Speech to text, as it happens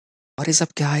What is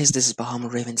up, guys? This is Bahama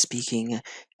Raven speaking,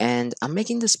 and I'm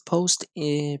making this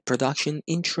post-production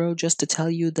intro just to tell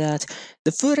you that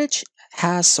the footage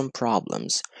has some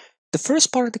problems. The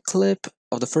first part of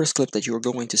the first clip that you're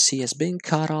going to see has been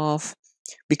cut off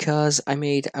because I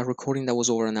made a recording that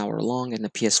was over an hour long, and the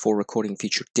PS4 recording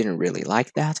feature didn't really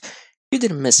like that. You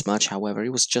didn't miss much, however,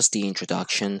 it was just the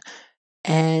introduction.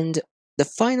 And the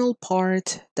final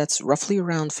part, that's roughly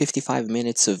around 55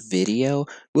 minutes of video,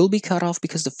 will be cut off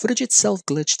because the footage itself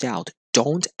glitched out.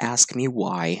 Don't ask me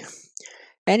why.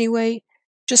 Anyway,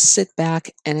 just sit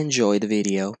back and enjoy the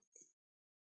video.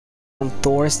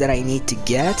 Thors that I need to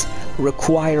get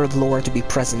require Laura to be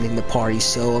present in the party,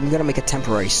 so I'm gonna make a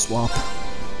temporary swap.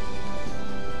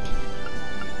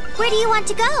 Where do you want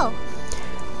to go?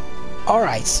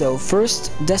 Alright, so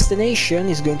first destination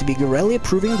is going to be Guerrilla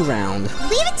Proving Ground.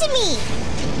 Leave it to me!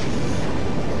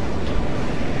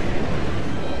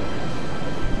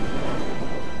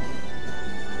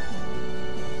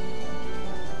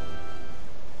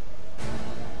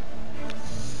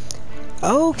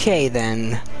 Okay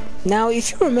then. Now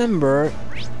if you remember,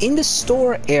 in the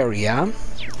store area,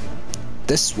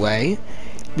 this way,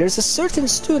 there's a certain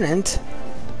student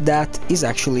that is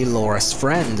actually Laura's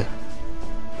friend.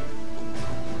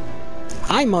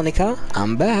 Hi Monica,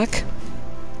 I'm back.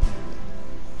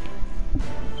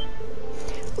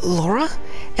 Laura?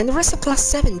 And the rest of class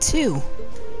 7 too.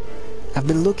 I've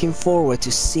been looking forward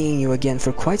to seeing you again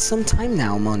for quite some time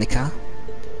now, Monica.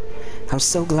 I'm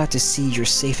so glad to see you're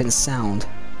safe and sound.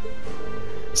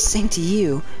 Same to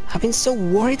you. I've been so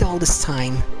worried all this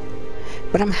time.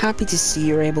 But I'm happy to see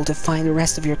you're able to find the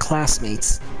rest of your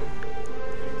classmates.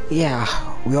 Yeah,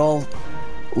 we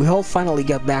all finally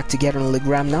got back together in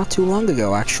Legram not too long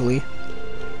ago, actually.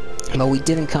 But we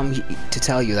didn't come to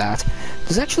tell you that.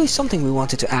 There's actually something we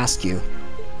wanted to ask you.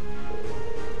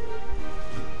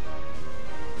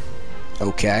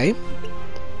 Okay.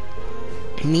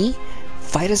 Me?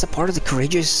 Fight as a part of the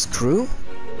Courageous crew?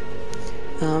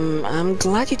 I'm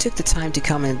glad you took the time to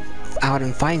come out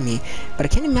and find me, but I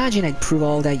can't imagine I'd prove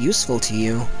all that useful to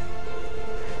you.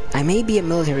 I may be a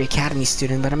military academy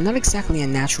student, but I'm not exactly a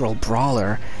natural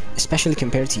brawler, especially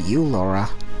compared to you, Laura.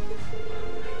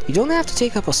 You don't have to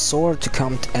take up a sword to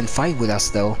come and fight with us,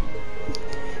 though.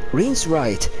 Reen's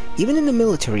right. Even in the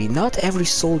military, not every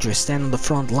soldier stands on the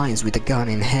front lines with a gun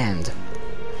in hand.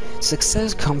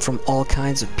 Success comes from all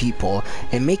kinds of people,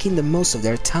 and making the most of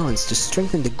their talents to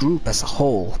strengthen the group as a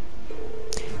whole.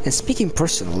 And speaking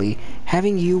personally,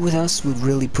 having you with us would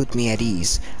really put me at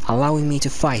ease, allowing me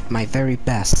to fight my very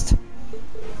best.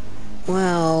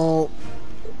 Well,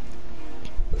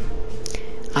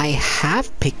 I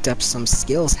have picked up some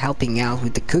skills helping out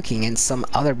with the cooking and some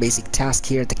other basic tasks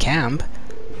here at the camp.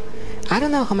 I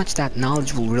don't know how much that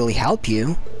knowledge will really help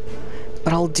you,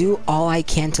 but I'll do all I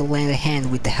can to lend a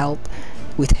hand with the help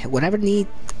with whatever need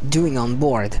doing on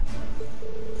board.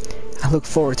 I look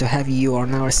forward to having you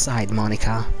on our side,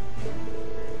 Monica.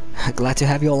 Glad to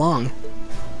have you along.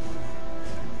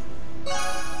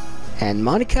 And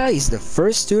Monica is the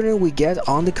first student we get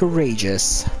on the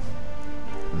Courageous.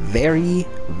 Very,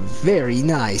 very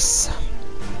nice.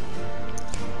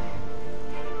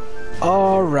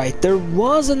 Alright, there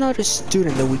was another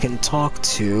student that we can talk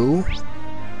to.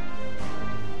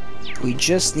 We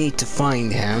just need to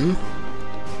find him.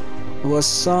 It was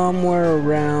somewhere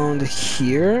around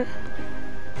here.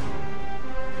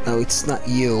 No, it's not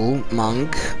you,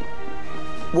 Monk.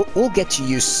 We'll get to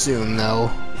you soon,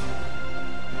 though.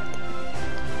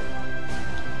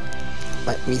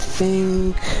 Let me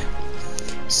think.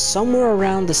 Somewhere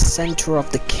around the center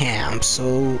of the camp,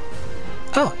 so...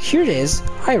 Oh, here it is.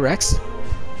 Hi, Rex.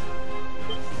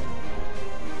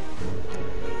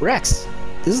 Rex,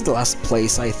 this is the last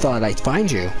place I thought I'd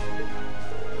find you.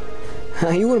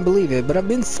 You wouldn't believe it, but I've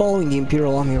been following the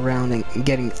Imperial Army around and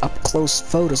getting up-close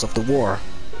photos of the war.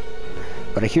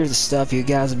 But I hear the stuff you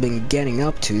guys have been getting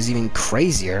up to is even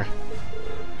crazier.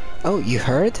 Oh, you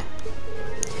heard?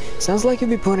 Sounds like you've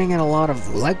been putting in a lot of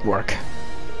legwork.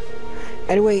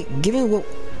 Anyway, given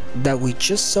that we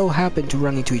just so happen to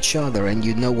run into each other and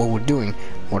you know what we're doing,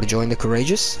 want to join the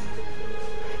Courageous?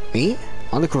 Me?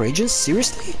 On the Courageous?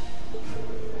 Seriously?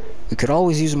 We could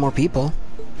always use more people.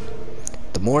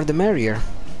 The more the merrier.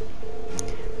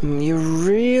 You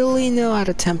really know how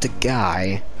to tempt a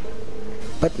guy.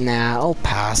 But nah, I'll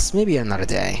pass. Maybe another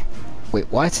day. Wait,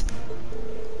 what?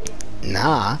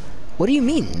 Nah? What do you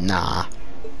mean, nah?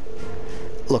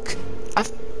 Look,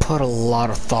 I've put a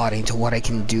lot of thought into what I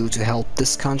can do to help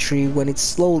this country when it's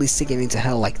slowly sinking into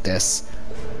hell like this.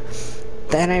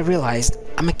 Then I realized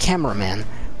I'm a cameraman.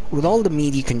 With all the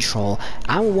media control,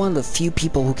 I'm one of the few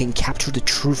people who can capture the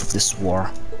truth of this war.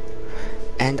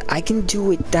 and I can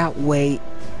do it that way.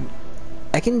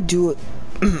 I can do it.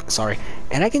 Sorry,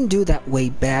 and I can do that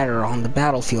way better on the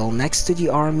battlefield next to the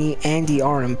army and the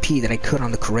RMP that I could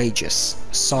on the courageous.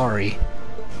 Sorry.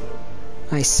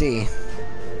 I see.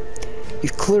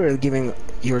 You've clearly given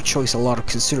your choice a lot of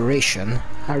consideration.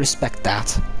 I respect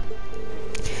that.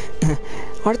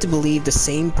 Hard to believe the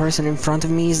same person in front of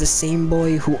me is the same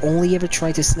boy who only ever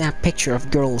tried to snap picture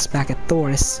of girls back at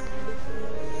Thoris.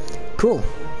 Cool.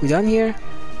 We done here?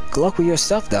 Good luck with your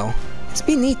stuff though. It's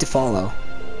been neat to follow.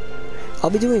 I'll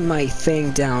be doing my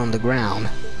thing down on the ground.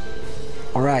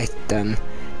 Alright then.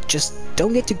 Just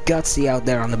don't get too gutsy out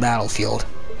there on the battlefield.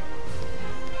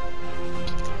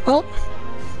 Well,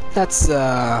 that's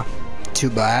too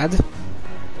bad.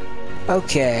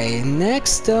 Okay,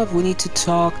 next up we need to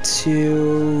talk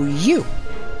to you.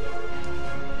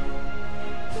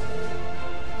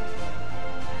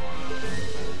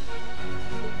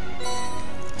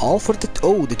 All for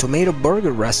the tomato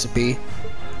burger recipe.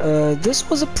 This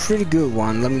was a pretty good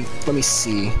one. Let me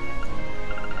see.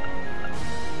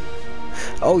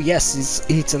 Oh yes,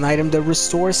 it's an item that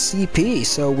restores CP,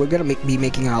 so we're gonna be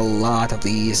making a lot of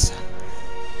these.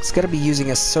 It's gonna be using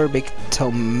acerbic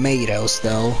tomatoes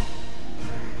though.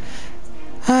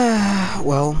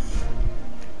 Well,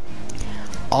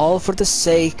 all for the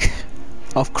sake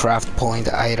of craft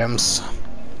point items.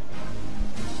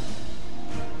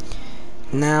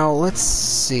 Now let's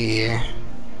see.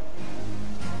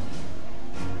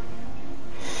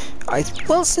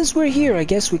 Well, since we're here, I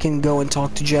guess we can go and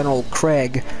talk to General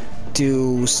Craig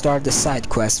to start the side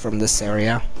quest from this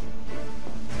area.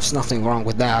 There's nothing wrong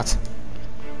with that.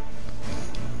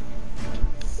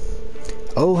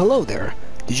 Oh, hello there.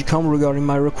 Did you come regarding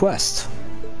my request?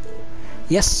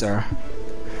 Yes, sir.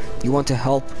 You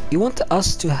want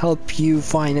us to help you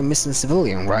find a missing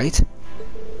civilian, right?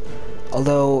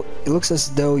 Although, it looks as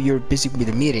though you're busy with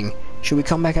a meeting. Should we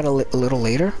come back at a little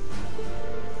later?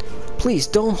 Please,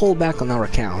 don't hold back on our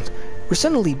account. We're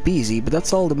suddenly busy, but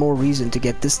that's all the more reason to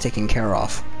get this taken care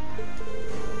of.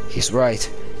 He's right.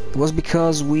 It was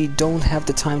because we don't have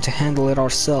the time to handle it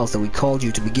ourselves that we called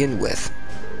you to begin with.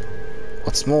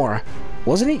 What's more,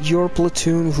 wasn't it your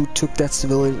platoon who took that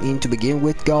civilian in to begin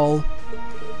with, Gall?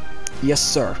 Yes,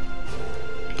 sir.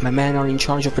 My men are in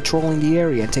charge of patrolling the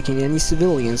area and taking any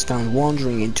civilians found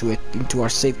wandering into our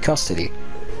safe custody.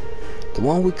 The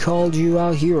one we called you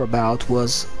out here about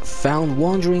was found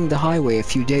wandering the highway a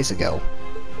few days ago.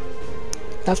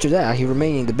 After that, he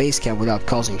remained in the base camp without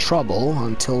causing trouble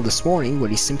until this morning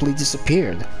when he simply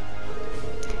disappeared.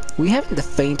 We haven't the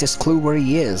faintest clue where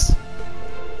he is.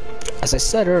 As I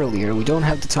said earlier, we don't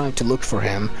have the time to look for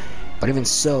him, but even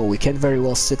so, we can't very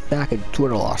well sit back and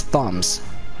twiddle our thumbs.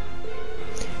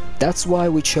 That's why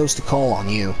we chose to call on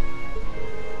you.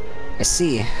 I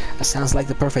see. That sounds like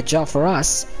the perfect job for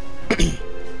us.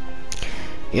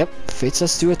 Yep, fits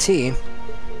us to a T.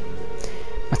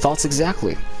 My thoughts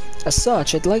exactly. As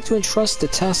such, I'd like to entrust the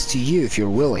task to you if you're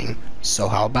willing. So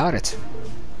how about it?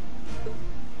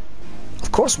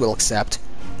 Of course we'll accept.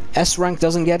 S rank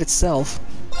doesn't get itself.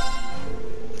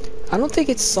 I don't think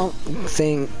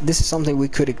this is something we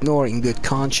could ignore in good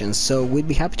conscience, so we'd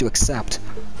be happy to accept.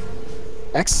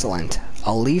 Excellent.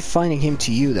 I'll leave finding him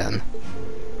to you then.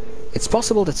 It's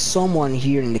possible that someone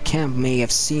here in the camp may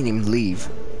have seen him leave.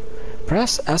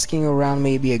 Perhaps asking around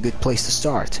may be a good place to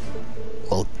start.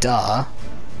 Well, duh.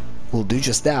 We'll do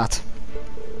just that.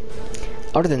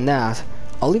 Other than that,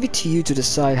 I'll leave it to you to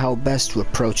decide how best to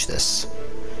approach this.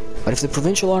 But if the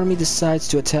provincial army decides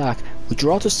to attack,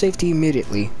 withdraw to safety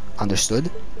immediately.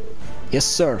 Understood? Yes,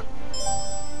 sir.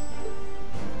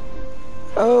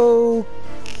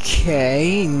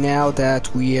 Okay, now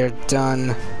that we are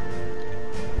done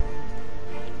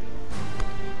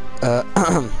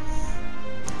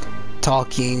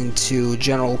talking to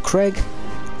General Craig,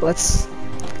 let's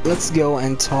go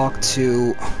and talk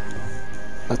to,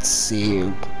 let's see,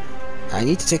 I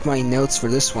need to take my notes for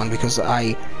this one because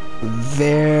I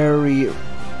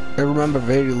remember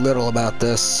very little about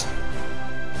this.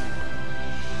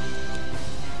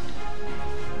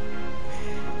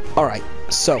 Alright,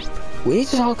 so we need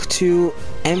to talk to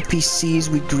NPCs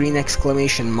with green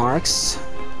exclamation marks.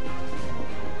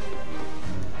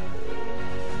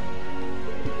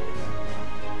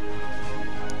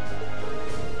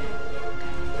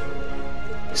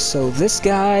 So this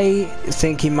guy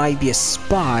think he might be a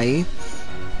spy,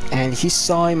 and he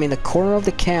saw him in the corner of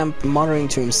the camp muttering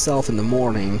to himself in the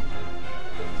morning.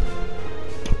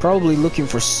 Probably looking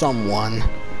for someone.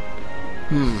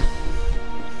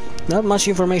 Not much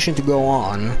information to go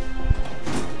on.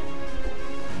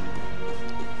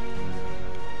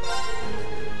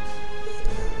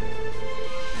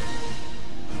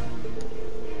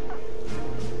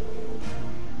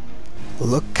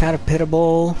 look kind of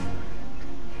pitiable.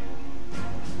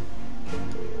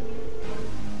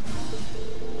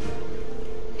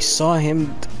 You saw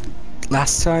him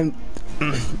last time.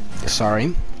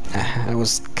 Sorry, I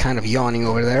was kind of yawning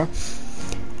over there.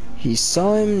 He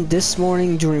saw him this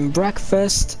morning during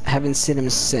breakfast. Haven't seen him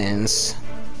since.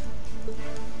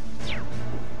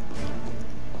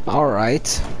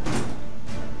 Alright.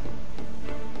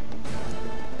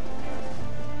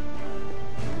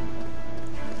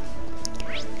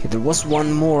 Okay, there was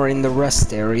one more in the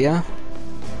rest area.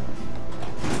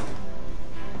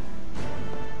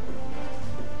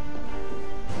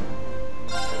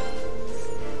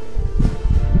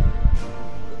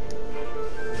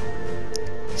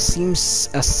 Seems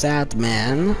a sad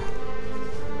man.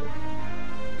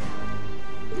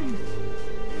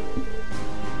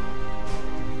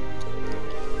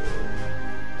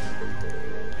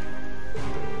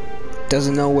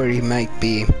 Doesn't know where he might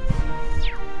be.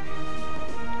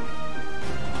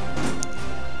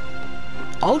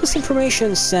 All this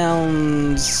information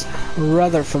sounds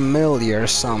rather familiar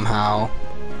somehow.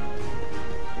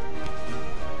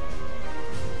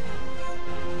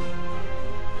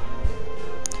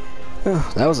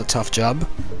 Oh, that was a tough job.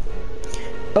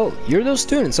 Oh, you're those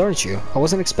students, aren't you? I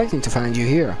wasn't expecting to find you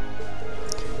here.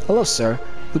 Hello, sir.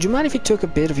 Would you mind if you took a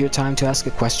bit of your time to ask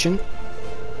a question?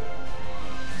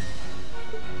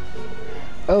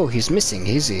 Oh, he's missing,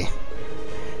 is he?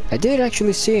 I did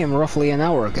actually see him roughly an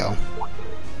hour ago.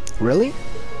 Really?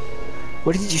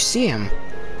 Where did you see him?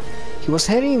 He was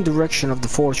heading in the direction of the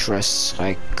fortress.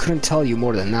 I couldn't tell you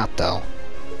more than that, though.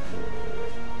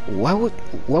 What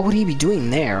would he be doing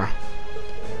there?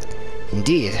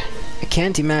 Indeed, I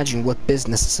can't imagine what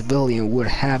business a civilian would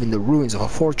have in the ruins of a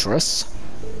fortress.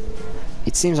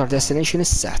 It seems our destination is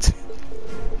set.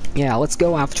 Yeah, let's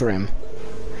go after him.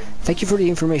 Thank you for the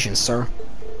information, sir.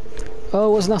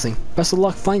 Oh, it was nothing. Best of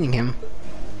luck finding him.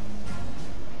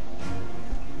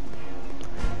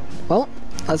 Well,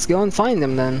 let's go and find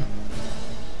him then.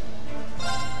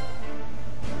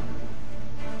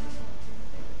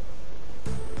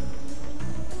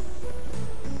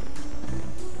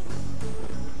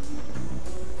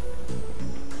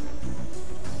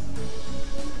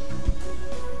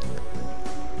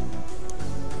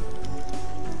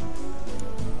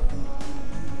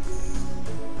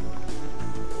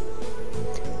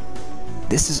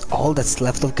 This is all that's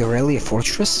left of Garrelia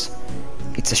Fortress?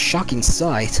 It's a shocking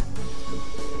sight.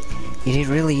 It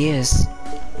really is.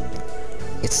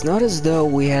 It's not as though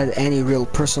we had any real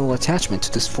personal attachment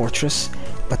to this fortress,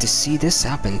 but to see this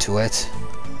happen to it.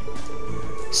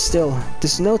 Still,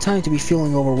 there's no time to be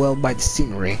feeling overwhelmed by the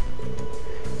scenery.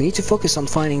 We need to focus on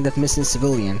finding that missing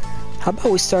civilian. How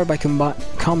about we start by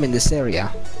combing this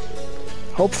area?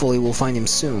 Hopefully we'll find him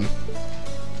soon.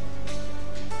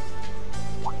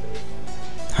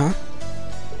 Huh?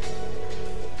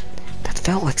 That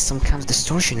felt like some kind of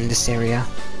distortion in this area.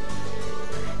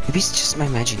 Maybe it's just my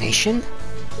imagination?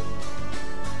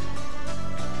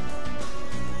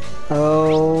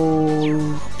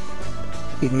 Oh,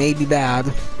 it may be bad.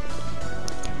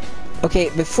 Okay,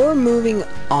 before moving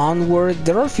onward,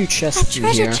 there are a few chests in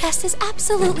here. That treasure chest is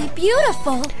absolutely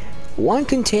beautiful. One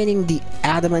containing the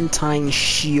adamantine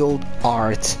shield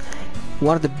art.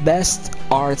 One of the best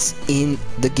arts in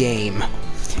the game.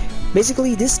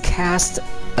 Basically, this casts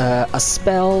a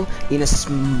spell in a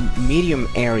medium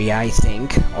area, I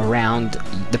think, around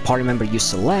the party member you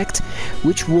select,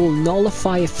 which will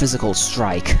nullify a physical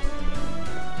strike.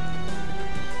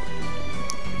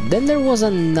 Then there was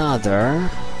another.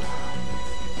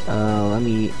 Let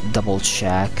me double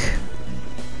check.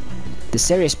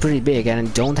 This area is pretty big and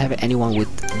I don't have anyone with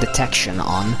detection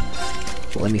on.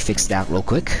 Let me fix that real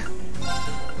quick.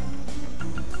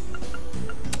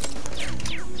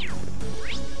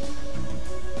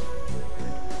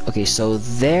 Okay, so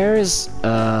there's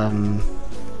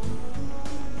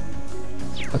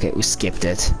okay, we skipped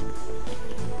it.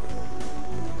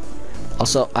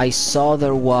 Also, I saw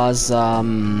there was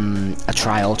a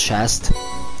trial chest.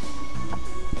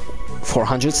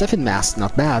 407 mass,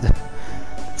 not bad.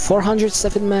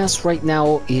 407 mass right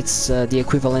now, it's the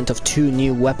equivalent of 2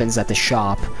 new weapons at the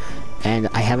shop, and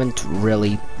I haven't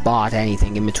really bought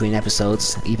anything in between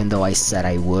episodes, even though I said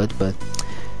I would, but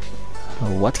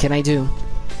what can I do?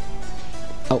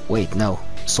 Oh, wait, no.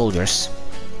 Soldiers.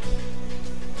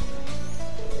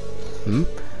 Hmm?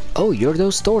 Oh, you're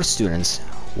those store students.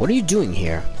 What are you doing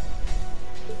here?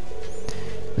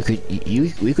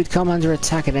 We could come under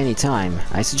attack at any time.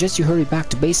 I suggest you hurry back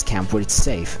to base camp where it's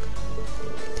safe.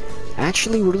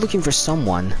 Actually, we're looking for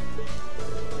someone.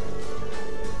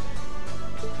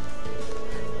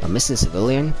 A missing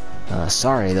civilian?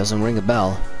 Sorry, it doesn't ring a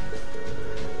bell.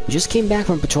 We just came back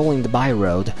from patrolling the by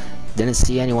road. Didn't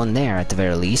see anyone there at the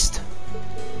very least.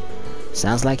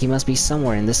 Sounds like he must be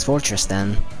somewhere in this fortress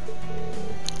then.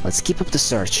 Let's keep up the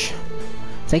search.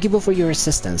 Thank you both for your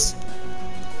assistance.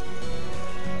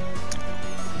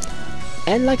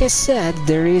 And like I said,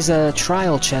 there is a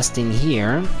trial chest in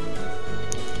here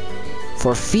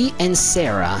for Fee and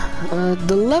Sarah.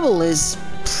 The level is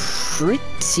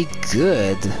pretty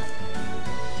good.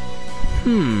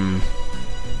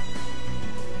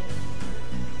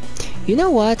 You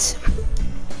know what?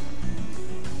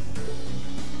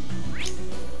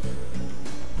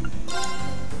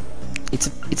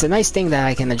 It's a nice thing that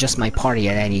I can adjust my party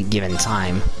at any given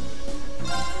time.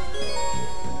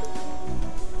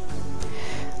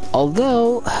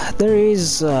 Although, there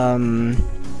is,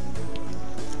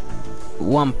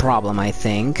 one problem, I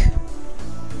think.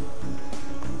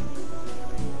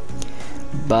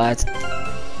 But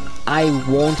I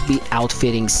won't be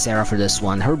outfitting Sarah for this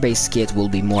one. Her base kit will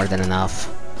be more than enough.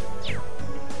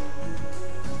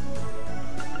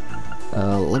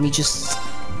 Let me just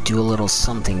do a little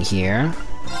something here.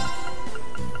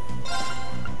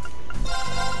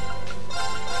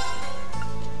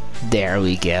 There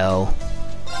we go.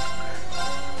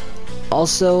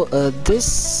 Also,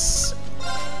 this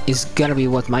is gonna be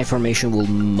what my formation will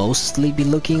mostly be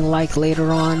looking like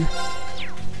later on.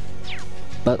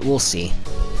 But we'll see.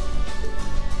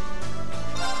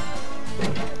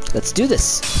 Let's do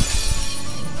this!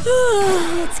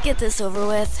 Let's get this over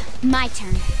with. My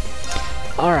turn.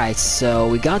 Alright, so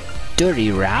we got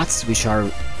dirty rats, which are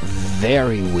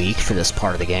very weak for this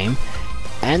part of the game,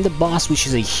 and the boss, which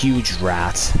is a huge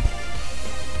rat.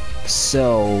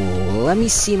 So, let me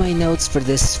see my notes for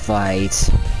this fight.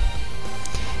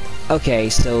 Okay,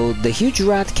 so the huge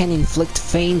rat can inflict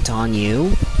faint on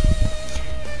you,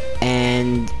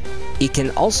 and it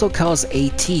can also cause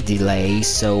AT delay,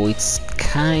 so it's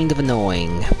kind of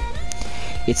annoying.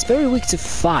 It's very weak to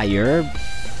fire,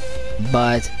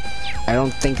 but I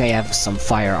don't think I have some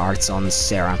fire arts on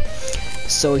Sarah.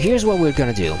 So here's what we're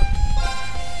gonna do.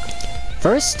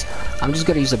 First, I'm just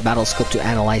gonna use a battle scope to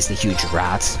analyze the huge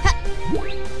rat.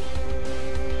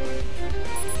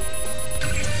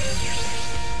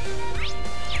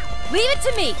 Leave it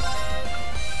to me!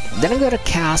 Then I'm gonna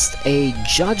cast a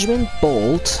Judgment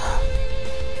Bolt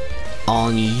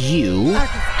on you.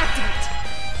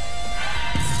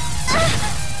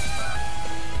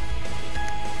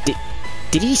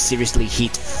 Did he seriously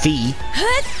hit Fee?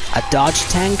 A dodge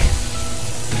tank?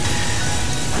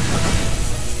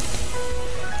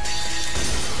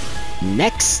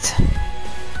 Next,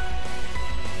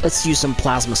 let's use some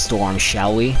Plasma Storm,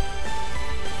 shall we?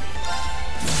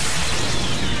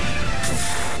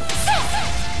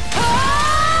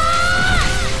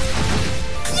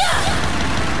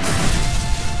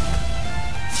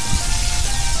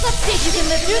 Let's see if you can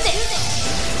live through this!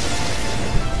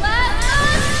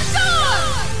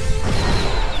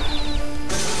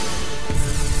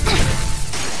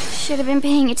 Should have been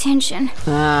paying attention.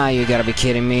 Ah, you gotta be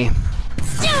kidding me.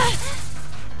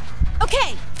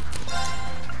 Okay.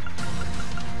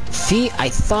 Fee, I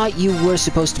thought you were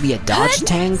supposed to be a dodge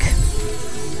tank.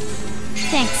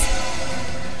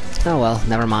 Thanks. Oh well,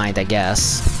 never mind, I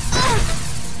guess.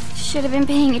 Should have been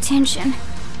paying attention.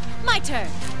 My turn.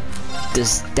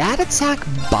 Does that attack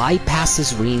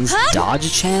bypasses Reen's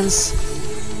dodge chance?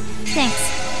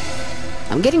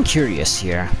 Thanks. I'm getting curious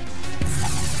here.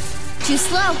 Too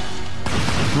slow.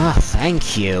 Ah,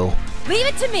 thank you. Leave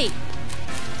it to me.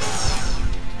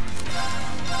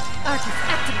 Arcus,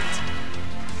 activate.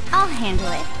 I'll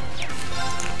handle it.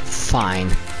 Fine.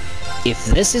 If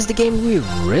this is the game we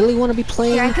really want to be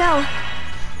playing... Here I go.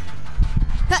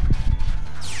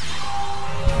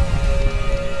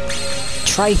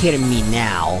 Try hitting me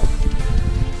now.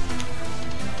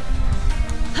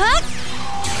 Huh?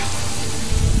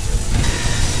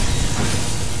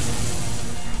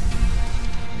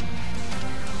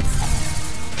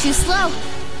 Too slow.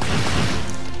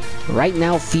 Right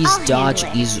now, Fee's I'll dodge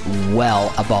handle it. is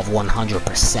well above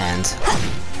 100%.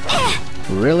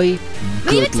 Really?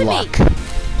 Leave it Good to luck. me.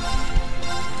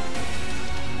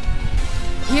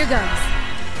 Here goes.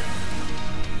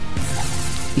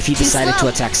 If he Too decided slow.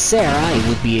 to attack Sarah, it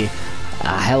would be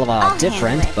a hell of a lot I'll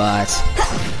different, handle but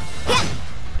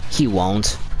he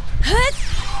won't.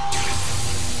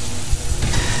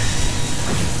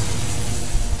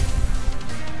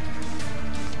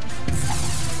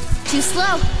 Too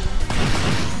slow.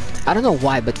 I don't know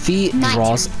why, but Fee My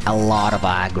draws turn. a lot of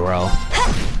aggro.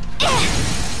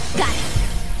 Got it.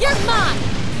 You're mine.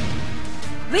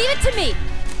 Leave it to me.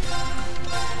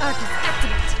 Arcus,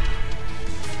 activate.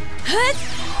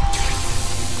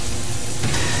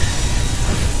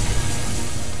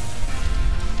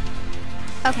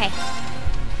 Okay.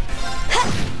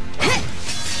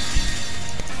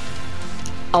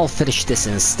 I'll finish this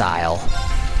in style.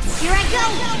 Here I go!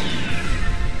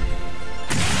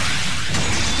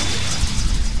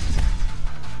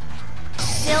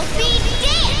 Filthy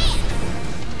dance!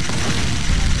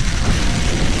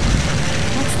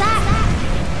 What's that?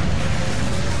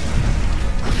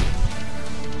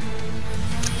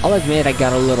 I'll admit I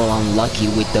got a little unlucky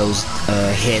with those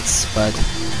hits, but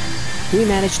we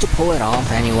managed to pull it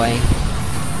off anyway.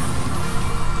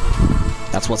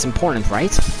 That's what's important,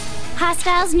 right?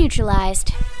 Hostiles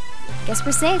neutralized. Guess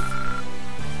we're safe.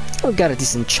 We got a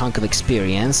decent chunk of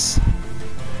experience.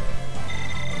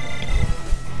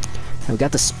 And we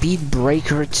got the Speed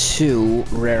Breaker 2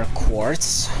 rare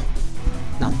quartz.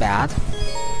 Not bad.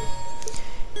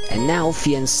 And now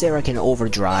Fiancera can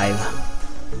overdrive.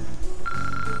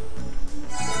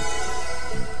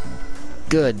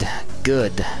 Good,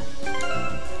 good.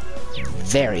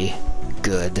 Very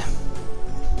good.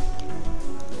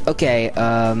 Okay,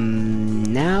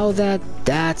 now that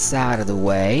that's out of the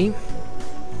way,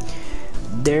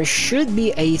 there should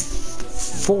be a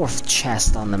fourth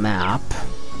chest on the map.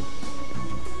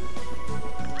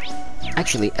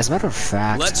 Actually, as a matter of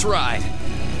fact... Let's ride!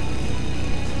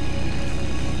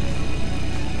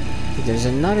 There's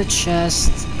another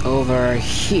chest over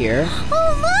here.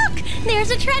 Oh, look!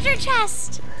 There's a treasure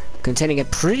chest! Containing a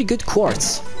pretty good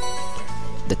quartz.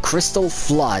 The Crystal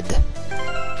Flood.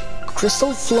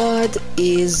 Crystal Flood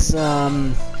is,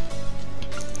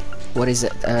 what is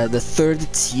it? The third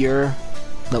tier...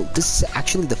 No, this is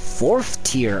actually the fourth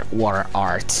tier water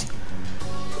art.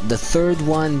 The third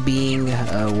one being,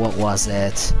 what was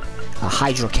it? A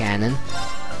Hydro Cannon.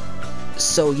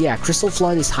 So yeah, Crystal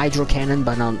Flood is Hydro Cannon,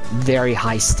 but on very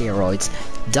high steroids.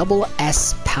 Double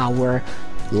S power,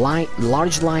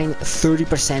 large line,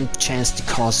 30% chance to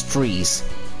cause freeze.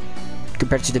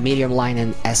 Compared to the medium line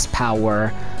and S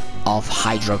power of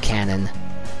Hydro Cannon.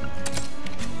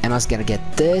 Emma's gonna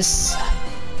get this.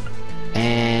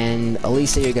 And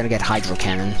Elisa, you're gonna get Hydro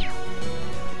Cannon.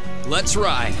 Let's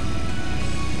ride!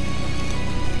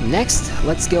 Next,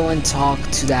 let's go and talk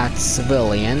to that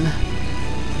civilian.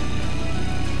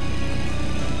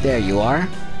 There you are.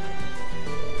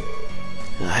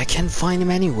 I can't find him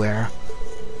anywhere.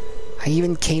 I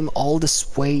even came all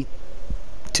this way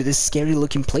to this scary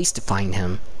looking place to find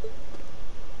him.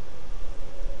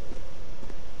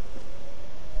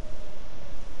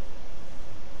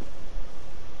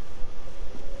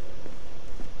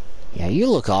 Yeah, you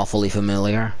look awfully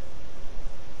familiar.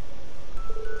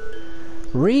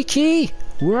 Riki,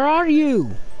 where are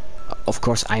you? Of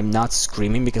course, I'm not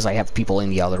screaming because I have people in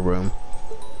the other room.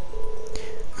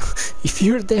 If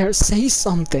you're there, say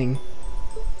something.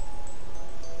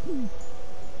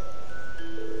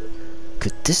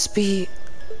 Could this be...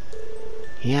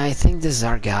 Yeah, I think this is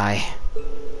our guy.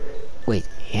 Wait,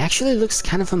 he actually looks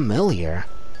kind of familiar.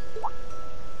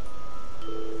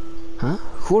 Huh?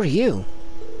 Who are you?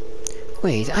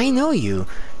 Wait, I know you.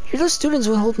 You're those students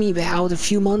who helped me out a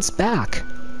few months back.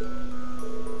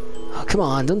 Oh, come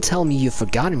on, don't tell me you've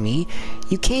forgotten me.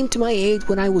 You came to my aid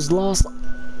when I was lost,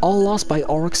 all lost by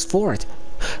Oryx Fort.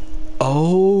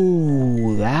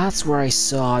 Oh, that's where I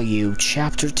saw you,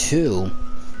 Chapter 2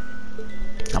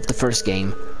 of the first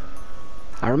game.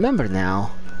 I remember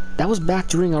now. That was back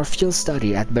during our field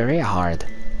study at Bereahard.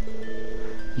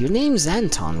 Your name's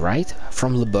Anton, right?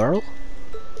 From Liberl?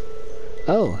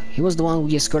 Oh, he was the one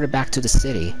we escorted back to the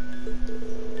city.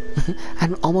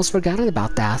 I'd almost forgotten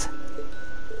about that.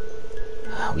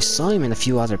 We saw him in a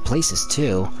few other places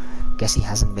too. Guess he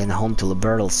hasn't been home to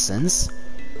Liberl since.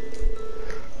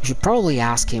 We should probably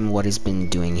ask him what he's been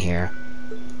doing here.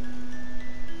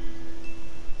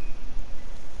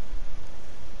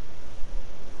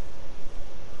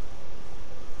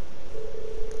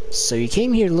 So you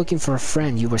came here looking for a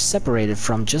friend you were separated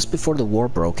from just before the war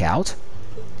broke out?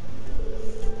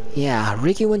 Yeah,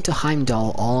 Ricky went to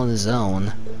Heimdall all on his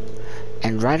own,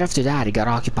 and right after that he got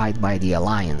occupied by the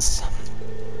Alliance.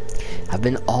 I've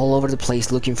been all over the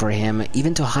place looking for him,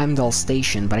 even to Heimdall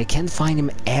Station, but I can't find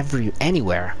him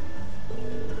anywhere.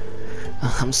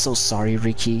 I'm so sorry,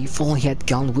 Ricky. If only he had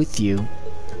gone with you.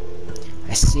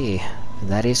 I see.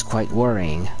 That is quite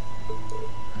worrying.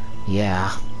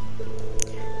 Yeah.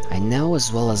 I know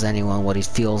as well as anyone what it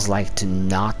feels like to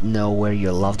not know where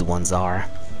your loved ones are.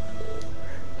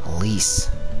 Elise.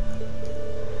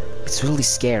 It's really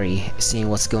scary seeing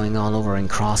what's going on over in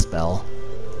Crossbell.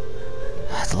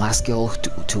 The last girl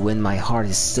to win my heart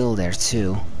is still there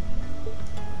too.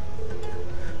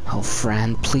 Oh,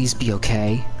 Fran, please be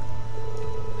okay.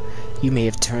 You may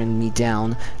have turned me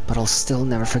down, but I'll still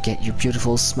never forget your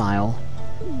beautiful smile.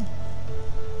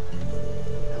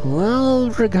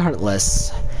 Well,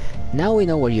 regardless, now we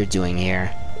know what you're doing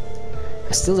here.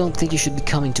 I still don't think you should be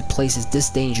coming to places this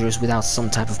dangerous without some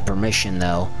type of permission,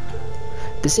 though.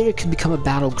 This area could become a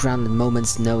battleground at a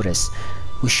moment's notice.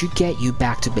 We should get you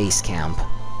back to base camp.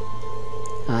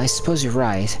 I suppose you're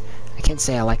right. I can't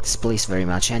say I like this place very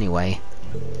much anyway.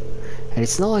 And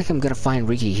it's not like I'm gonna find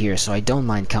Ricky here, so I don't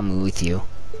mind coming with you.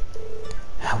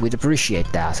 We'd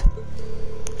appreciate that.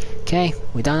 Okay,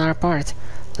 we done our part.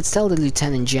 Let's tell the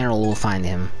Lieutenant General we'll find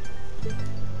him.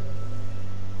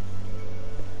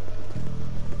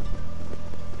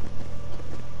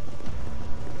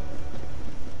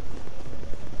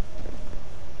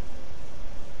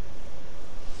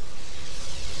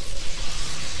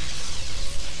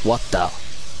 What the?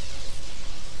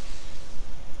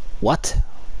 What?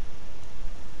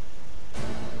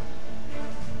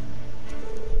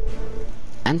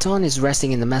 Anton is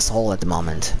resting in the mess hall at the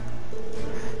moment.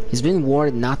 He's been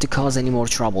warned not to cause any more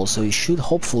trouble, so he should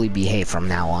hopefully behave from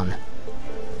now on.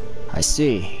 I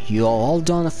see, you all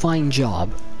done a fine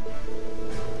job.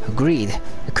 Agreed,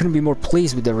 I couldn't be more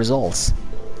pleased with the results.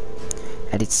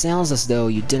 And it sounds as though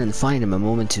you didn't find him a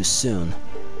moment too soon.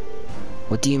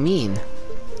 What do you mean?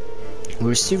 We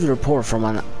received a report from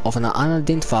of an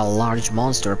unidentified large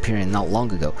monster appearing not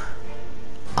long ago.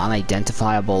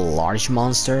 Unidentifiable large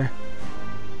monster?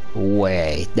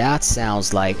 Wait, that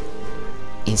sounds like...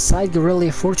 inside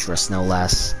Guerrilla Fortress, no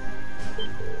less.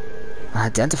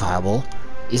 Unidentifiable?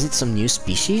 Is it some new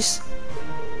species?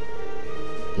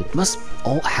 It must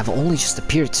have only just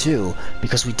appeared too,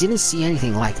 because we didn't see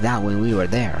anything like that when we were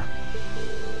there.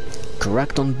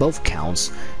 Correct on both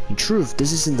counts. In truth,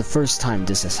 this isn't the first time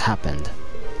this has happened.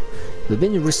 We've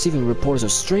been receiving reports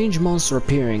of strange monsters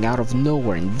appearing out of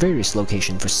nowhere in various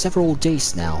locations for several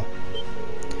days now.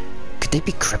 Could they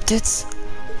be cryptids?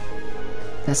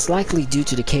 That's likely due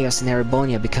to the chaos in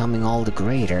Erebonia becoming all the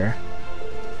greater.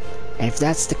 And if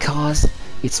that's the cause,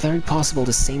 it's very possible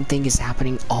the same thing is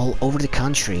happening all over the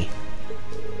country.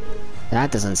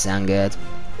 That doesn't sound good.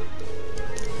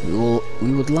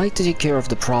 We would like to take care of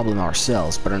the problem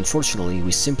ourselves, but unfortunately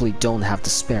we simply don't have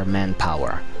the spare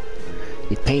manpower.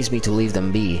 It pains me to leave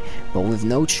them be, but we've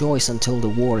no choice until the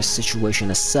war situation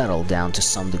has settled down to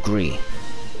some degree.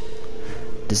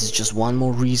 This is just one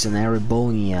more reason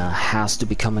Erebonia has to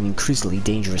become an increasingly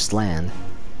dangerous land.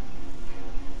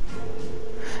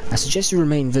 I suggest you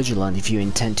remain vigilant if you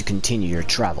intend to continue your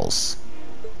travels.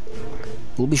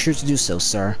 We'll be sure to do so,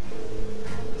 sir.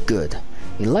 Good.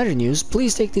 In lighter news,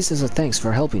 please take this as a thanks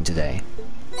for helping today.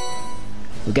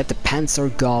 We get the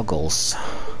Panzer goggles.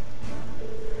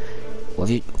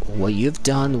 What you've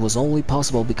done was only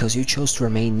possible because you chose to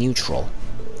remain neutral.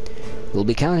 We'll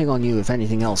be counting on you if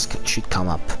anything else should come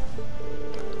up.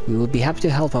 We will be happy to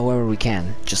help however we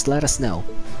can. Just let us know.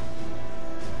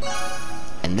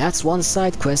 And that's one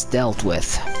side quest dealt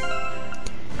with.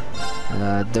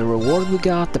 The reward we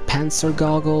got, the Panzer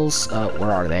goggles,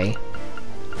 where are they?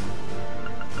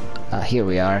 Here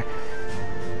we are.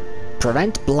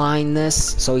 Prevent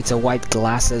blindness, so it's a white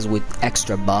glasses with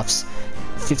extra buffs.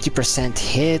 50%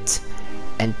 hit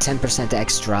and 10%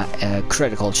 extra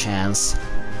critical chance.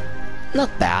 Not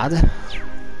bad.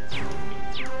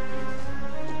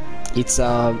 It's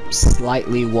a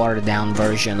slightly watered down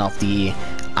version of the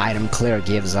item Claire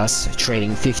gives us,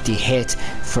 trading 50 hit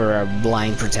for a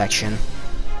blind protection.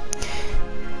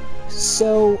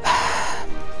 So,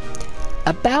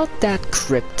 about that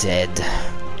cryptid,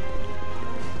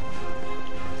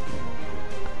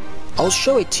 I'll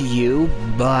show it to you,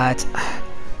 but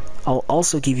I'll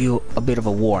also give you a bit of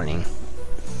a warning.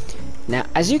 Now,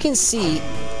 as you can see,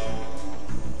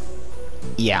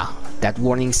 yeah, that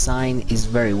warning sign is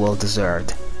very well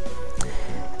deserved.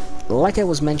 Like I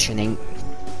was mentioning,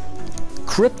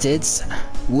 cryptids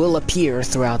will appear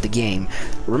throughout the game.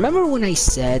 Remember when I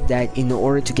said that in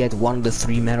order to get one of the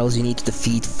 3 medals you need to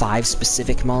defeat 5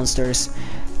 specific monsters?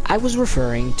 I was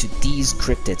referring to these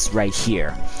cryptids right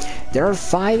here. There are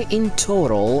 5 in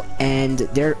total, and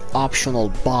they're optional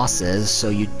bosses, so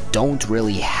you don't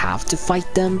really have to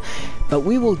fight them, but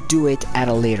we will do it at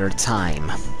a later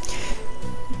time.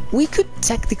 We could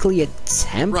technically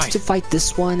attempt to fight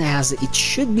this one, as it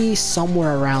should be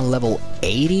somewhere around level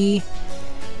 80,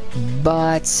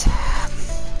 but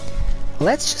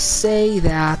let's just say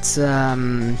that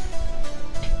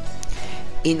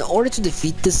in order to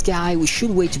defeat this guy, we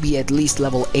should wait to be at least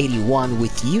level 81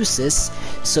 with uses,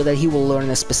 so that he will learn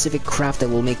a specific craft that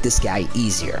will make this guy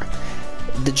easier.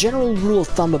 the general rule of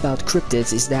thumb about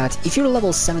cryptids is that if you're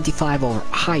level 75 or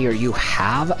higher, you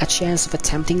have a chance of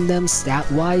attempting them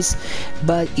stat-wise,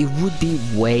 but it would be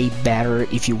way better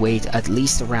if you wait at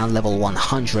least around level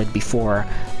 100 before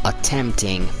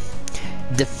attempting.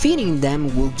 Defeating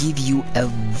them will give you a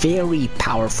very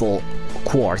powerful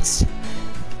quartz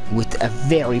with a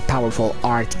very powerful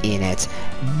art in it,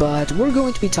 but we're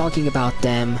going to be talking about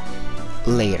them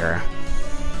later.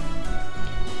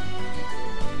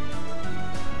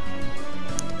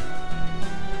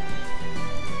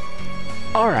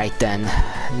 Alright then,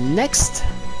 next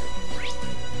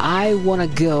I wanna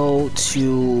go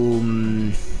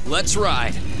to... Let's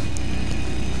ride!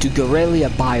 to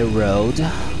Gorelia Bay Road,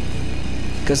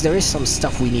 because there is some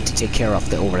stuff we need to take care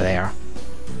of over there.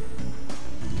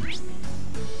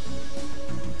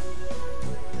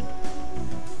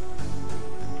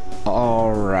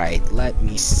 Alright, let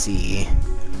me see.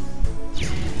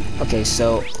 Okay,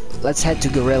 so let's head to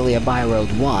Gorelia Bay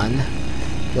Road 1.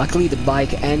 Luckily the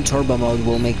bike and turbo mode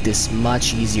will make this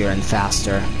much easier and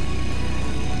faster.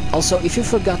 Also, if you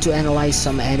forgot to analyze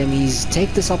some enemies,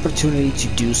 take this opportunity to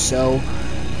do so,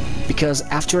 because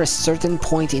after a certain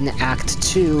point in Act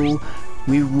 2,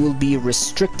 we will be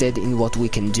restricted in what we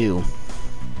can do.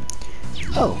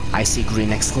 Oh, I see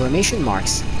green exclamation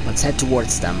marks. Let's head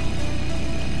towards them.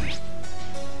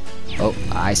 Oh,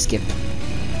 I skipped.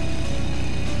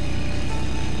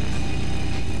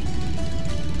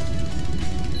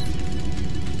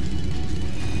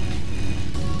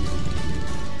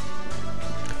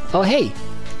 Oh hey,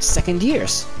 second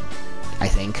years, I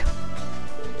think.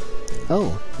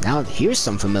 Oh, now here's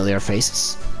some familiar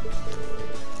faces.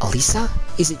 Alisa,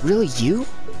 is it really you?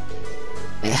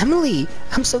 Emily,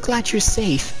 I'm so glad you're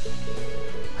safe.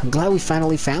 I'm glad we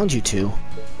finally found you two.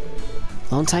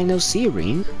 Long time no see,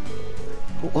 Irene.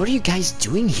 What are you guys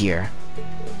doing here?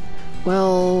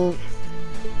 Well...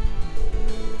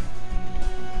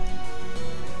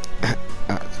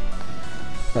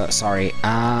 sorry,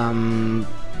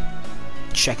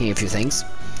 checking a few things.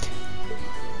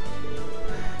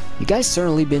 You guys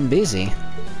certainly been busy.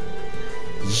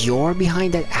 You're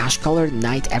behind that ash-colored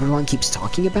knight everyone keeps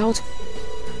talking about?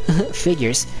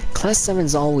 Figures. Class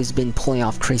 7's always been pulling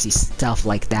off crazy stuff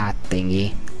like that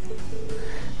thingy.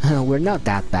 We're not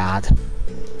that bad.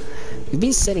 You've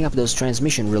been setting up those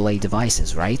transmission relay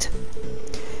devices, right?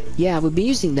 Yeah, we've been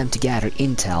using them to gather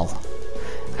intel.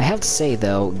 I have to say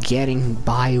though, getting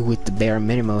by with the bare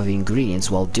minimum of ingredients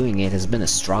while doing it has been a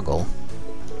struggle.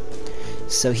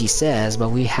 So he says, but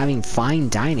we're having fine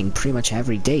dining pretty much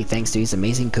every day thanks to his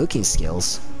amazing cooking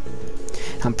skills.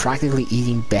 I'm practically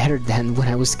eating better than when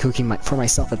I was cooking for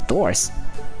myself at Thor's.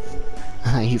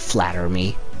 You flatter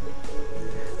me.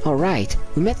 Alright,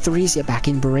 we met Theresia back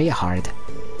in Bereahard.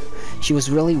 She was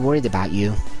really worried about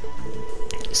you.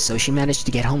 So she managed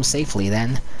to get home safely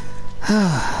then.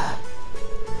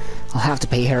 I'll have to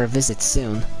pay her a visit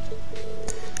soon.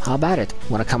 How about it?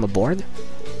 Wanna come aboard?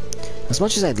 As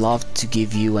much as I'd love to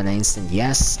give you an instant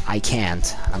yes, I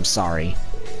can't. I'm sorry.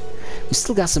 We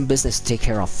still got some business to take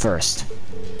care of first.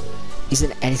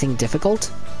 Isn't anything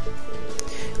difficult?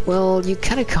 Well, you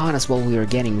kinda caught us while we were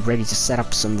getting ready to set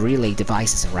up some relay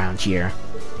devices around here.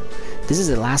 This is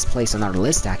the last place on our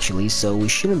list actually, so we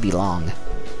shouldn't be long.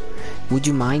 Would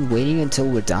you mind waiting until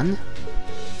we're done?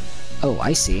 Oh,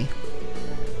 I see.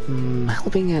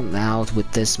 Helping him out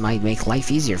with this might make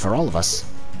life easier for all of us.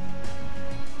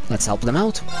 Let's help them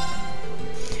out.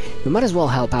 We might as well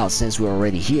help out since we're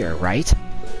already here, right?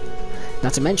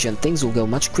 Not to mention, things will go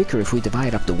much quicker if we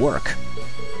divide up the work.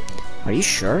 Are you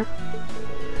sure?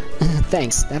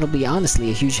 Thanks, that'll be honestly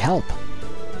a huge help.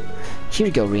 Here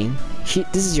you go, Reen.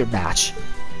 This is your batch.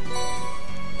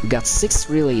 We got 6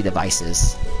 relay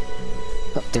devices.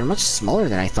 Oh, they're much smaller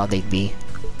than I thought they'd be.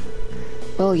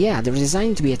 Well, yeah, they're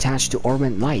designed to be attached to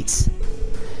orbit lights.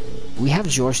 We have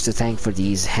George to thank for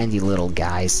these handy little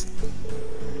guys.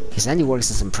 His handiwork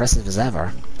is as impressive as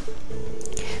ever.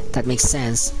 That makes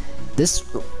sense.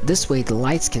 This way the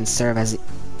lights can serve as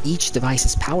each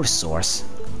device's power source.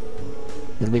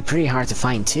 It'll be pretty hard to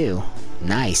find too.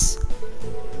 Nice.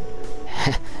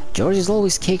 George is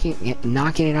always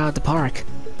knocking it out of the park.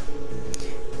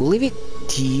 We'll leave it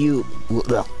to you.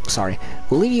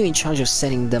 We'll leave you in charge of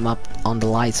setting them up on the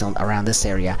lights around this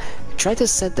area. Try to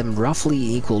set them roughly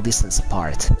equal distance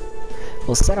apart.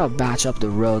 We'll set our batch up the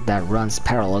road that runs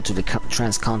parallel to the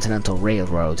Transcontinental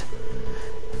Railroad.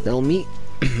 Then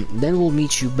we'll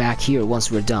meet you back here once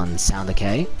we're done. Sound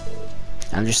okay?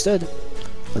 Understood.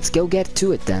 Let's go get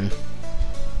to it then.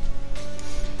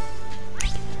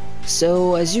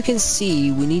 So, as you can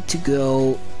see, we need to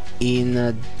go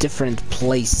in different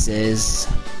places.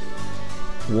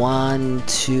 1,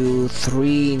 2,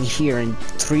 3 in here, and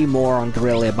 3 more on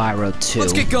Guerrilla by Road 2.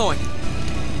 Let's get going.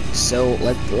 So,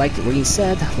 like Reen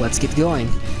said, let's get going.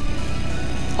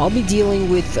 I'll be dealing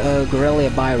with Guerrilla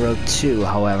by Road 2,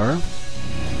 however.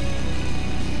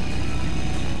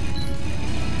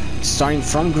 Starting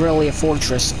from Guerrilla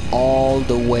Fortress all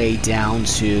the way down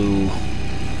to...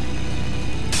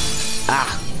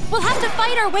 We'll have to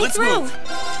fight our way Let's through. move.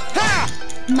 Ha!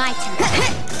 My turn.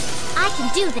 I can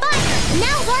do this. Fine.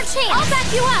 Now's our chance. I'll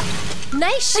back you up.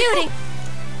 Nice shooting.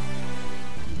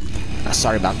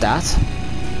 Sorry about that.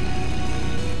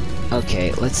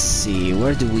 Okay, let's see.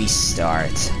 Where do we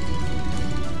start?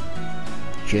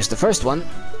 Here's the first one.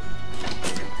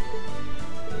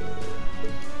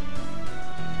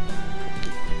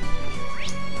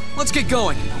 Let's get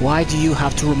going. Why do you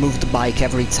have to remove the bike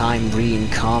every time, Reen?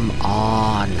 Come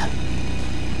on.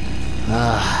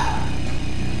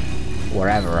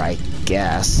 Wherever, I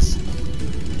guess.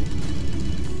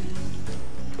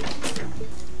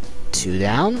 2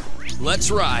 down.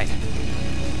 Let's ride.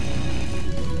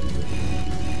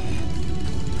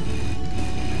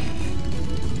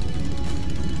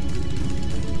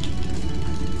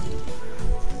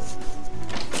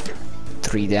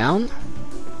 Three down.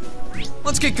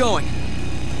 Let's get going.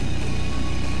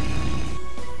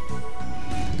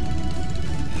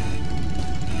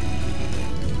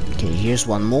 Okay, here's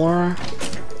one more.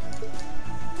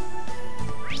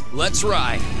 Let's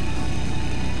ride.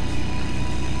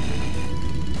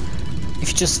 If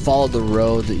you just follow the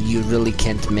road, you really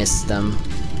can't miss them.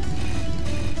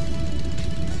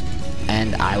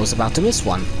 And I was about to miss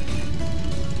one.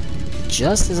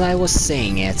 Just as I was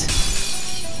saying it.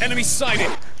 Enemy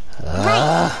sighted.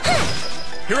 Right.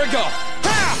 Here I go.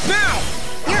 Ha! Now!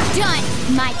 You're done.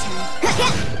 My turn.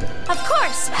 Of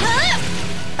course.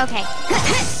 Okay.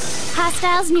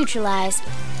 Hostiles neutralized.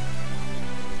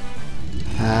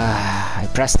 I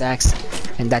pressed X,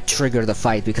 and that triggered the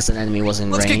fight because an enemy was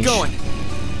in Let's range. get going.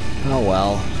 Oh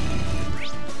well.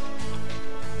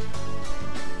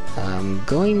 I'm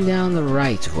going down the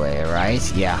right way,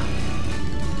 right? Yeah.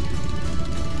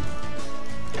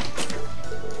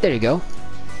 There you go.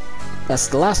 That's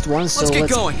the last one, so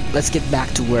let's get back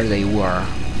to where they were.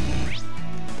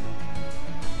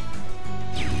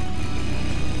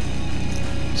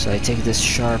 So I take this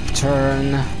sharp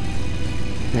turn.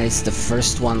 And it's the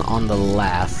first one on the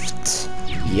left.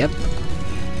 Yep.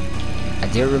 I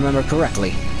did remember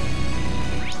correctly.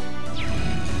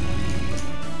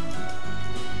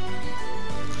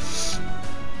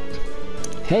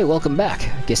 Hey, welcome back.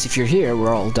 Guess if you're here,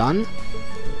 we're all done.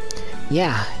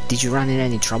 Yeah, did you run in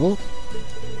any trouble?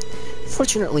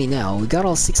 Fortunately, no. We got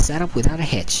all 6 set up without a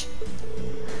hitch.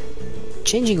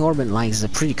 Changing orbit lines is a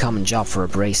pretty common job for a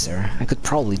bracer. I could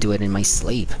probably do it in my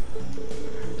sleep.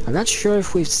 I'm not sure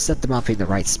if we've set them up in the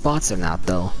right spots or not,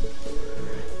 though.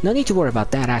 No need to worry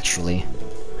about that, actually.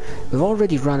 We've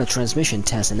already run a transmission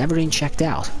test and everything checked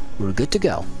out. We're good to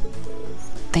go.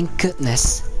 Thank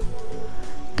goodness.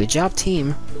 Good job,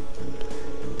 team.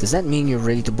 Does that mean you're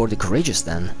ready to board the Courageous,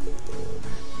 then?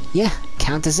 Yeah,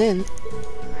 count us in.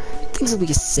 Things will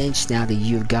be a cinch now that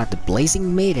you've got the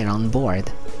Blazing Maiden on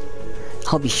board.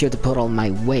 I'll be here to put all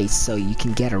my weight so you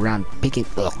can get around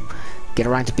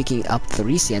to picking up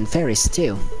Theresa and Ferris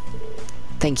too.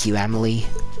 Thank you, Emily.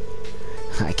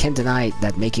 I can't deny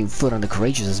that making foot on the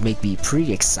Courageous has made me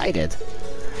pretty excited.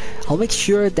 I'll make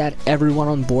sure that everyone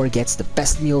on board gets the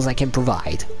best meals I can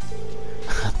provide.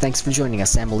 Thanks for joining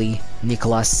us, Emily,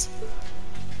 Nicholas.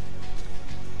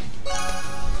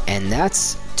 And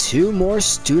that's 2 more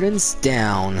students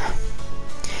down.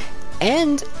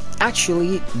 And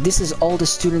actually, this is all the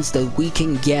students that we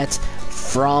can get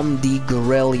from the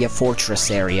Guerrilla Fortress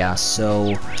area,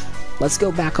 so let's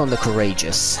go back on the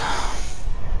Courageous.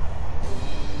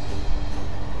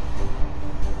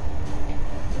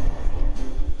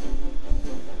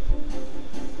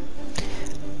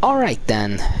 Alright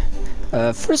then,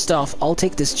 first off, I'll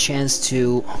take this chance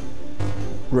to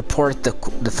report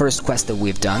the first quest that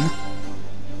we've done.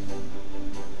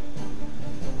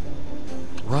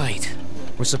 Right.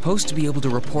 We're supposed to be able to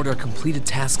report our completed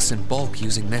tasks in bulk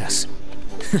using this.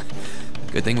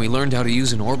 Good thing we learned how to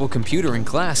use an orbital computer in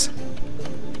class.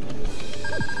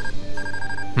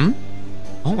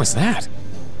 What was that?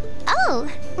 Oh,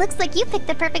 looks like you picked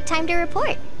the perfect time to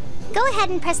report. Go ahead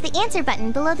and press the answer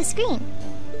button below the screen.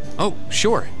 Oh,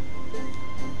 sure.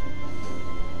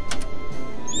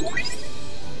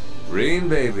 Green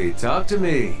baby, talk to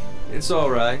me. It's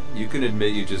alright. You can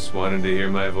admit you just wanted to hear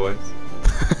my voice.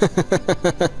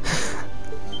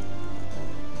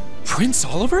 Prince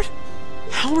Oliver?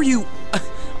 How are you...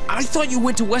 I thought you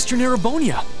went to Western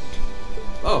Erebonia.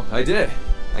 Oh, I did.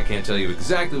 I can't tell you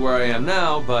exactly where I am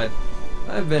now, but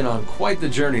I've been on quite the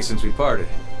journey since we parted.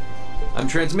 I'm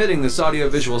transmitting this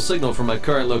audio-visual signal from my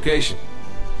current location.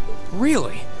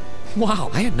 Really?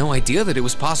 Wow, I had no idea that it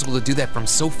was possible to do that from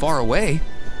so far away.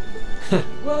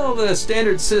 Well, the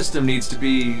standard system needs to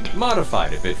be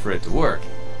modified a bit for it to work.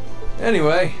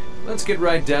 Anyway, let's get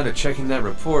right down to checking that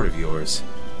report of yours.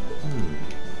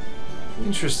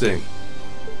 Interesting.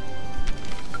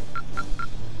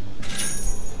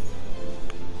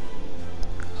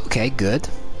 Okay, good.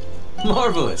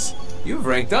 Marvelous! You've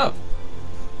ranked up.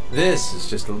 This is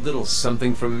just a little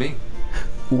something from me.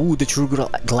 Ooh, the true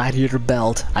gladiator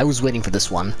belt. I was waiting for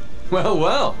this one. Well,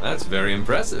 well, that's very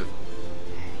impressive.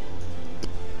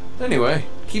 Anyway,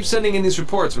 keep sending in these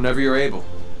reports whenever you're able.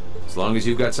 As long as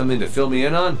you've got something to fill me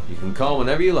in on, you can call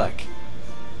whenever you like.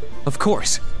 Of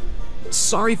course.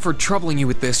 Sorry for troubling you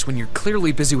with this when you're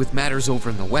clearly busy with matters over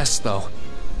in the West, though.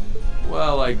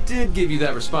 Well, I did give you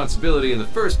that responsibility in the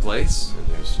first place, and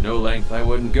there's no length I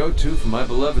wouldn't go to for my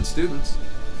beloved students.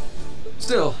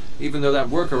 Still, even though that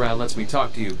workaround lets me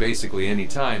talk to you basically any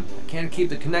time, I can't keep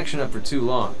the connection up for too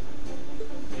long.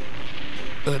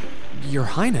 Your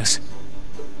Highness.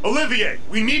 Olivier,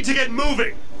 we need to get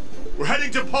moving! We're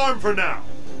heading to Parm for now!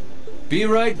 Be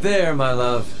right there, my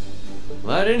love.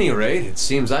 Well, at any rate, it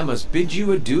seems I must bid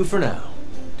you adieu for now.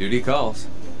 Duty calls.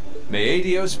 May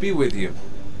Adios be with you.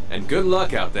 And good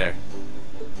luck out there.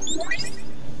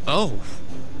 Oh.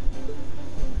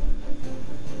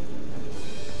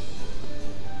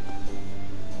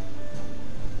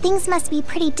 Things must be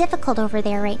pretty difficult over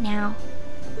there right now.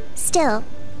 Still,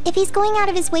 if he's going out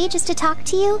of his way just to talk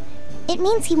to you, it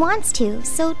means he wants to,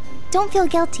 so don't feel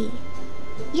guilty.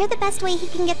 You're the best way he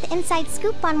can get the inside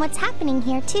scoop on what's happening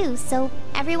here too, so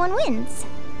everyone wins.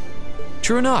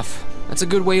 True enough. That's a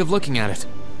good way of looking at it.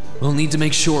 We'll need to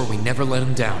make sure we never let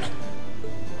him down.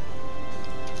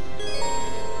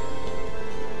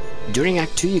 During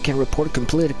Act 2, you can report a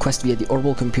completed quest via the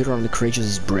orbital computer on the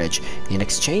Courageous Bridge. In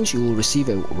exchange, you will receive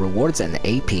rewards and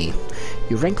AP.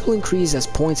 Your rank will increase as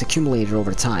points accumulated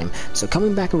over time, so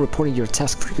coming back and reporting your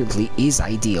task frequently is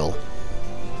ideal.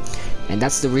 And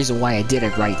that's the reason why I did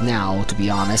it right now, to be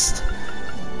honest.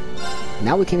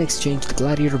 Now we can exchange the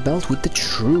Gladiator Belt with the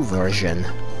true version,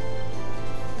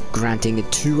 granting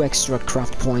 2 extra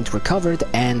craft points recovered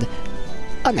and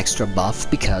an extra buff,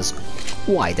 because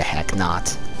why the heck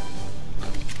not?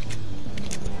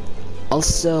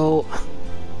 Also,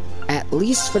 at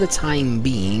least for the time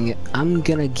being, I'm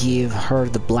gonna give her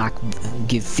the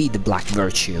feed the Black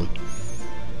Virtue.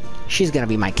 She's gonna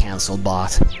be my cancel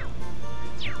bot.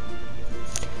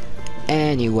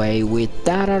 Anyway, with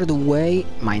that out of the way,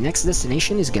 my next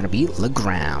destination is gonna be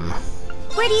Legram.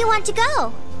 Where do you want to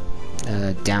go?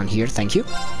 Down here, thank you.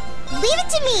 Leave it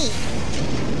to me!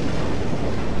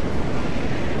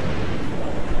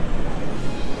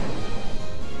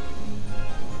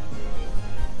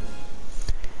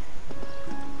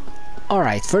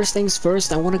 Alright, first things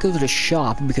first, I want to go to the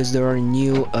shop because there are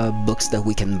new books that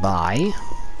we can buy.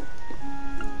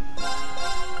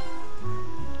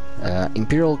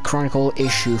 Imperial Chronicle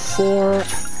Issue 4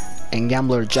 and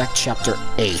Gambler Jack Chapter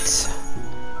 8.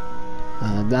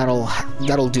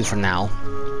 That'll do for now.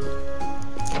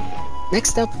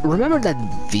 Next up, remember that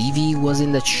Vivi was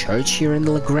in the church here in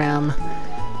Legram?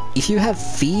 If you have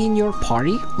Fee in your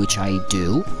party, which I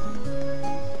do,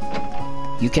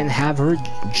 you can have her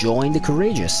join the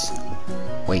Courageous.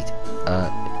 Wait,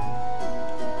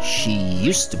 she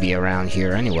used to be around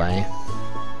here anyway.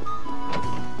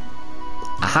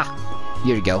 Aha!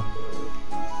 Here you go.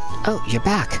 Oh, you're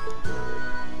back.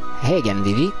 Hey again,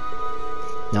 Vivi.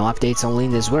 No updates on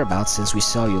Linda's whereabouts since we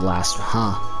saw you last,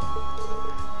 huh?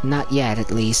 Not yet, at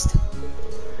least.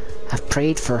 I've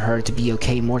prayed for her to be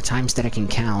okay more times than I can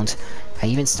count. I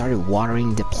even started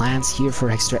watering the plants here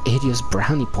for extra Adios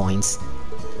brownie points.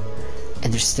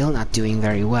 And they're still not doing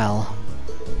very well.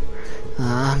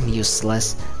 I'm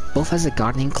useless, both as a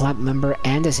gardening club member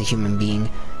and as a human being,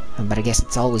 but I guess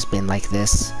it's always been like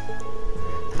this.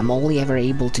 I'm only ever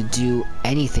able to do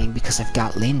anything because I've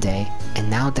got Linde, and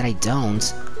now that I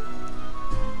don't...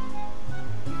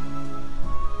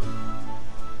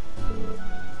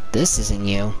 This isn't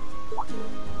you.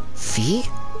 Fee?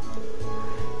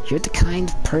 You're the kind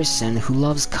of person who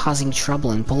loves causing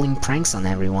trouble and pulling pranks on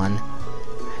everyone.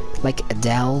 Like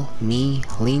Adele, me,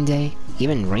 Linde,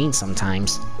 even Rain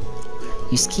sometimes.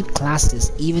 You skip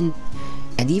classes, even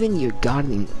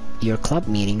your club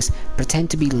meetings,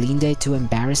 pretend to be Linde to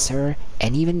embarrass her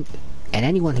and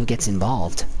anyone who gets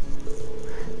involved.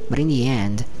 But in the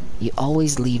end, you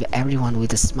always leave everyone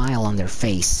with a smile on their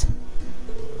face.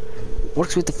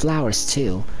 Works with the flowers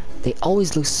too. They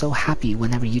always look so happy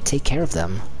whenever you take care of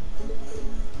them.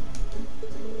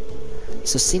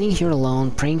 So sitting here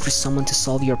alone, praying for someone to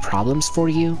solve your problems for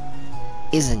you,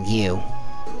 isn't you.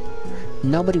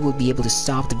 Nobody will be able to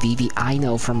stop the Vivi I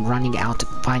know from running out to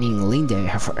finding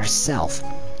Linda for herself.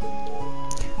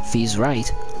 Fee's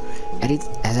right. And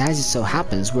as it so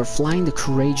happens, we're flying the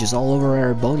Courageous all over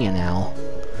Erebonia now.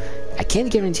 I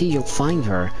can't guarantee you'll find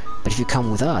her, but if you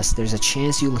come with us, there's a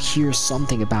chance you'll hear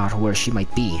something about where she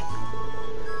might be.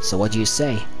 So what do you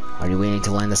say? Are you willing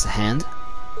to lend us a hand?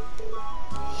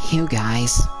 You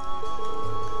guys.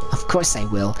 Of course I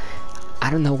will. I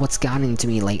don't know what's gotten into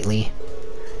me lately.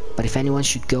 But if anyone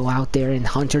should go out there and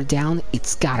hunt her down,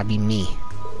 it's gotta be me.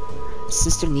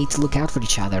 Sisters need to look out for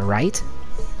each other, right?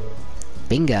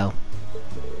 Bingo.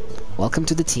 Welcome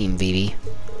to the team, Vivi.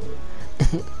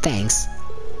 Thanks.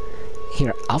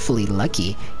 You're awfully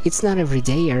lucky. It's not every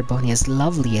day Erebonia's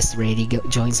loveliest lady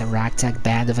joins a ragtag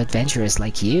band of adventurers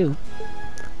like you.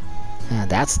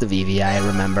 That's the Vivi I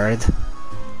remembered.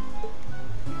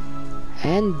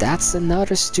 And that's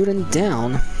another student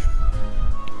down.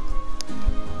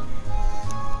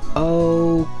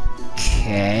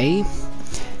 Okay.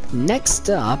 Next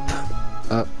up...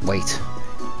 wait.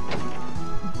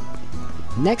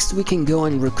 Next we can go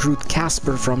and recruit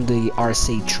Casper from the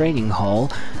RC training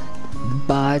hall,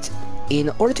 but in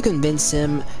order to convince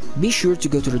him, be sure to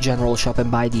go to the general shop and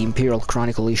buy the Imperial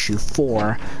Chronicle issue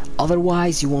 4,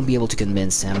 otherwise you won't be able to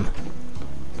convince him.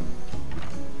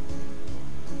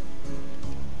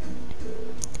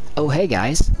 Oh hey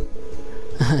guys.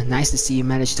 Nice to see you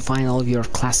managed to find all of your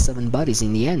Class 7 buddies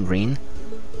in the end, Reen.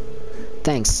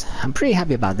 Thanks, I'm pretty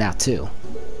happy about that too.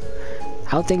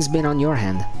 How things been on your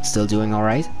hand? Still doing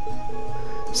alright?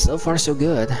 So far so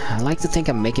good. I like to think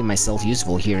I'm making myself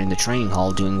useful here in the training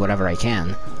hall doing whatever I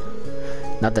can.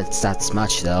 Not that that's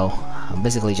much though. I'm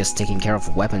basically just taking care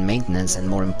of weapon maintenance and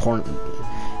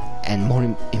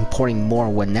importing more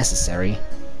when necessary.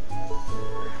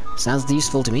 Sounds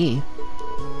useful to me.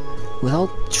 With all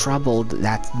trouble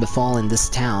that befall in this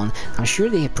town, I'm sure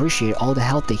they appreciate all the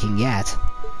help they can get.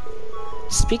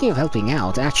 Speaking of helping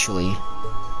out, actually...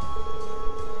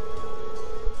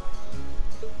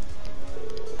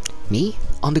 Me?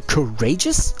 On the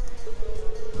Courageous?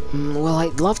 Well,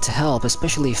 I'd love to help,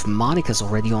 especially if Monica's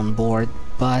already on board,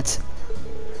 but...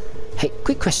 Hey,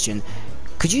 quick question.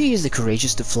 Could you use the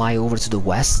Courageous to fly over to the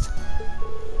west?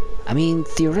 I mean,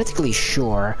 theoretically,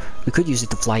 sure. We could use it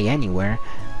to fly anywhere.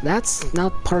 That's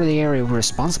not part of the area we're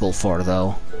responsible for,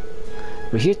 though.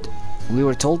 We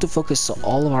were told to focus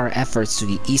all of our efforts to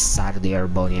the east side of the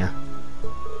Erebonia.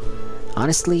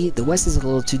 Honestly, the west is a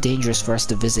little too dangerous for us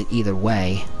to visit either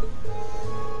way.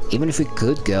 Even if we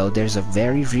could go, there's a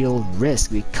very real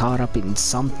risk we get caught up in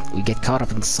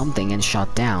something and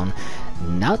shot down.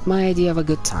 Not my idea of a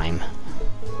good time.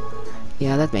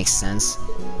 Yeah, that makes sense.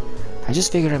 I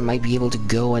just figured I might be able to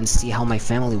go and see how my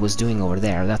family was doing over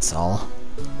there, that's all.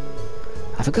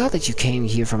 I forgot that you came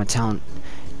here from a town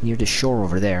near the shore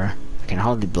over there. I can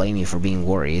hardly blame you for being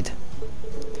worried.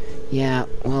 Yeah,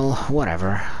 well,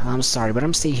 whatever. I'm sorry, but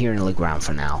I'm staying here in the ground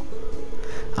for now.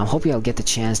 I'm hoping I'll get the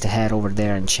chance to head over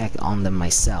there and check on them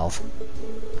myself.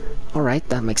 Alright,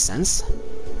 that makes sense.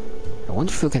 I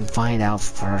wonder if we can find out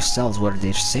for ourselves whether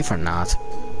they're safe or not.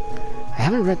 I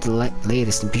haven't read the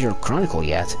latest Imperial Chronicle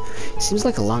yet. It seems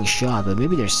like a long shot, but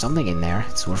maybe there's something in there.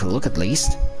 It's worth a look at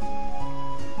least.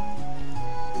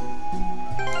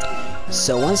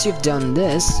 So once you've done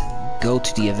this, go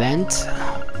to the event.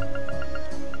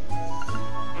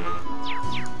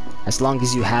 As long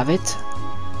as you have it,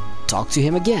 talk to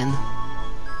him again.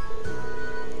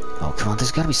 Oh, come on,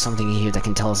 there's gotta be something in here that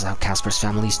can tell us how Casper's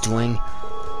family's doing.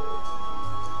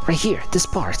 Right here, this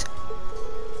part.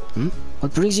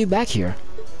 What brings you back here?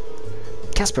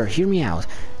 Casper, hear me out.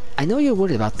 I know you're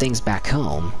worried about things back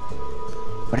home,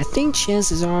 but I think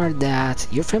chances are that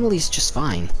your family is just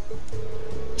fine.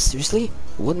 Seriously?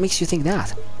 What makes you think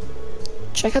that?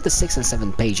 Check out the 6 and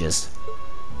 7 pages.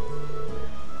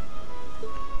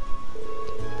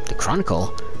 The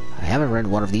Chronicle? I haven't read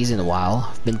one of these in a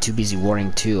while. I've been too busy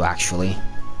worrying too, actually.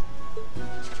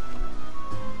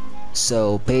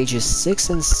 So, pages 6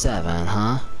 and 7,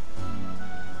 huh?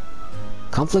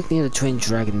 Conflict near the Twin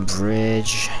Dragon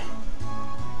Bridge.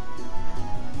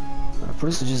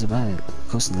 Police are just about it.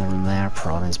 Coast of the Mare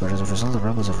province, but as a result, the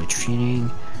rebels are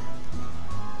retreating.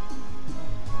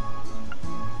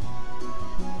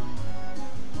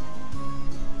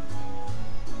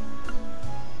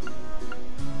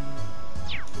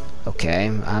 Okay,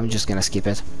 I'm just gonna skip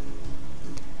it.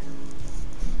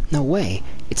 No way,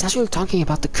 it's actually talking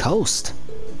about the coast.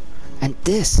 And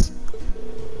this.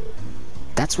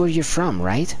 That's where you're from,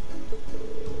 right?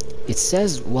 It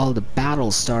says while the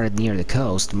battle started near the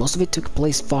coast, most of it took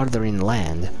place farther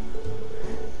inland.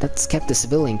 That's kept the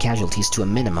civilian casualties to a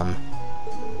minimum.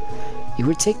 You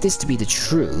would take this to be the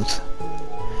truth.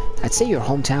 I'd say your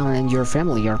hometown and your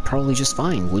family are probably just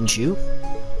fine, wouldn't you?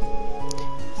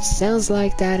 Sounds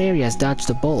like that area has dodged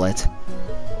a bullet.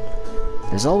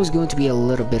 There's always going to be a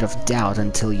little bit of doubt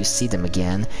until you see them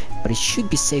again, but it should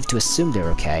be safe to assume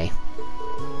they're okay.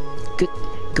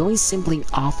 Going simply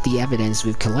off the evidence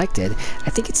we've collected, I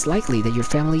think it's likely that your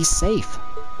family is safe.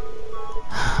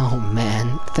 Oh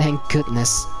man, thank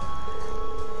goodness.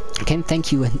 I can't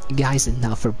thank you guys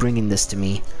enough for bringing this to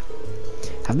me.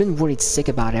 I've been worried sick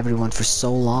about everyone for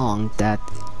so long that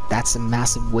that's a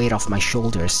massive weight off my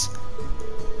shoulders.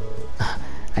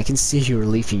 I can see your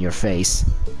relief in your face.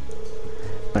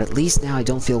 But at least now I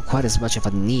don't feel quite as much of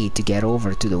a need to get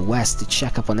over to the west to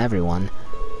check up on everyone.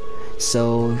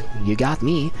 So, you got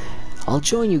me. I'll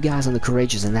join you guys on the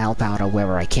Courageous and help out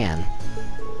wherever I can.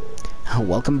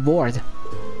 Welcome aboard.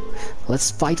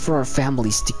 Let's fight for our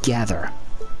families together.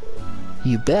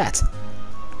 You bet.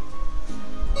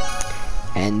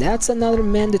 And that's another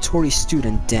mandatory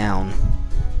student down.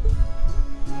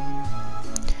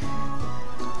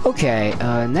 Okay,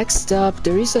 next up,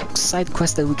 there is a side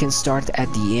quest that we can start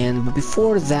at the end, but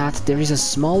before that, there is a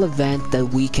small event that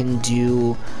we can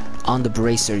do on the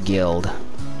Bracer Guild.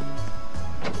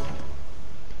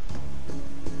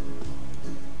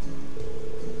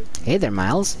 Hey there,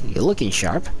 Miles. You're looking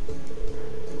sharp.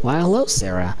 Why, hello,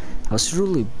 Sarah. I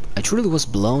truly was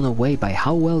blown away by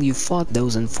how well you fought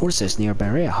those enforcers near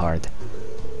Barrehard.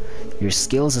 Your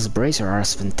skills as Bracer are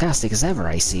as fantastic as ever,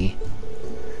 I see.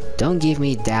 Don't give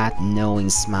me that knowing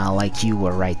smile like you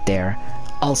were right there.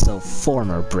 Also,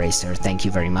 former Bracer, thank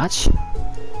you very much.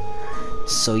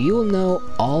 So you'll know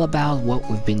all about what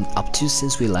we've been up to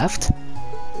since we left?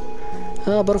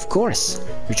 But of course,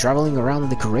 you're traveling around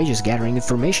the Courageous gathering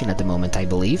information at the moment, I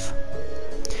believe.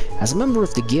 As a member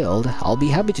of the guild, I'll be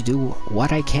happy to do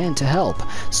what I can to help,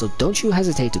 so don't you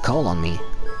hesitate to call on me.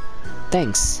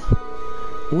 Thanks.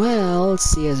 Well,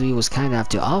 see as we was kind enough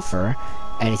to offer,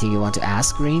 anything you want to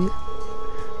ask, Green?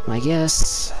 I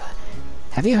guess...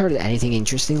 Have you heard anything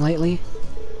interesting lately?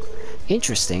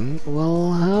 Interesting?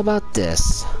 Well, how about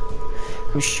this?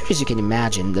 I'm sure as you can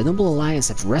imagine, the Noble Alliance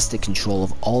have wrested control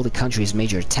of all the country's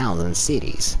major towns and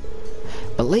cities.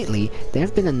 But lately, there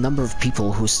have been a number of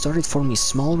people who started forming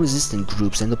small resistance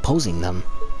groups and opposing them.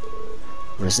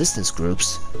 Resistance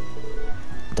groups?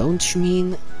 You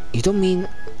don't mean...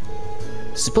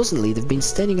 Supposedly, they've been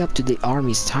standing up to the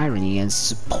army's tyranny and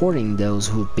supporting those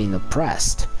who've been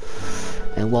oppressed.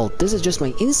 And while this is just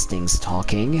my instincts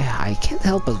talking, I can't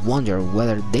help but wonder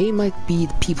whether they might be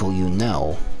the people you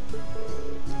know.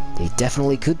 They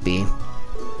definitely could be.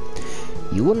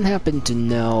 You wouldn't happen to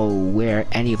know where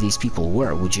any of these people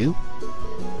were, would you?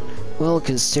 Well,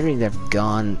 considering they've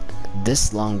gone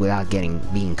this long without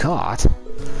being caught,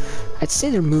 I'd say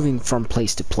they're moving from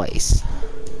place to place.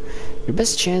 Your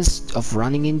best chance of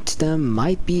running into them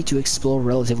might be to explore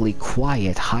relatively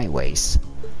quiet highways.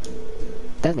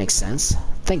 That makes sense.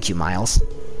 Thank you, Miles.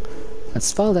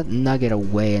 Let's file that nugget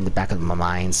away in the back of my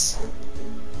minds.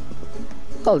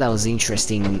 Well, that was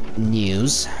interesting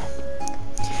news.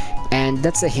 And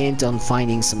that's a hint on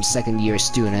finding some second-year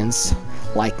students.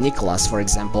 Like Nicholas, for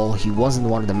example. He wasn't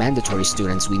one of the mandatory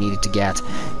students we needed to get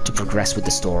to progress with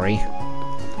the story.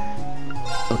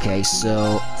 Okay,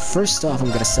 so first off, I'm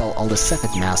gonna sell all the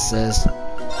second masses.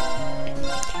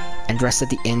 And rest at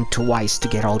the inn twice to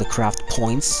get all the craft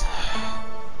points.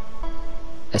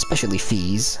 Especially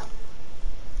fees.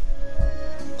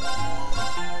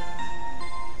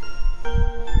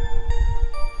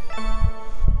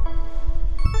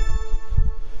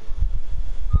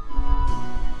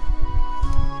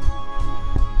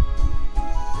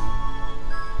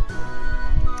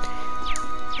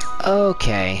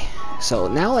 Okay, so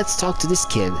now let's talk to this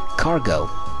kid, Cargo.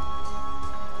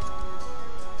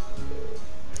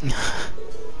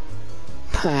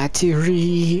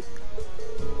 Patiri.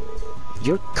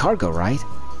 You're Cargo, right?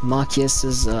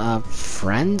 Machias's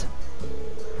friend?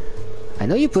 I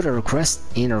know you put a request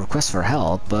for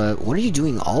help, but what are you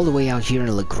doing all the way out here in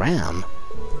Legram?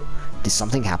 Did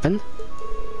something happen?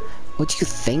 What do you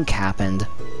think happened?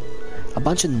 A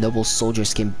bunch of noble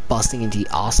soldiers came busting into the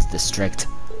Ost district.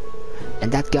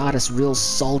 And that got us real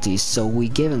salty, so we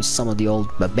gave him some of the old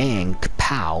babang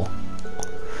kapow.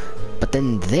 But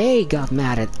then they got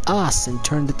mad at us and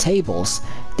turned the tables.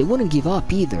 They wouldn't give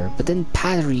up either, but then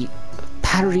Pattery...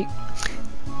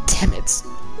 Damn it.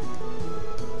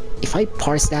 If I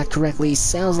parse that correctly,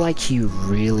 sounds like he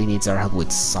really needs our help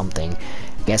with something.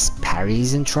 Guess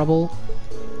Parry's in trouble?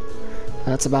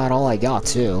 That's about all I got,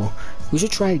 too. We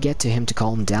should try to get to him to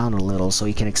calm down a little so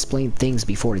he can explain things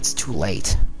before it's too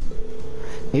late.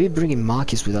 Maybe bringing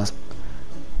Marcus with us.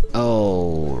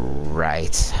 Oh,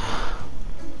 right.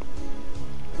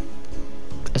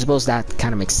 I suppose that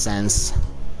kind of makes sense.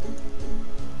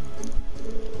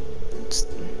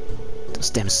 Those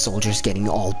damn soldiers getting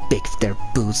all big with their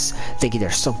boots, thinking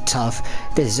they're so tough.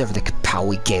 They deserve the kapow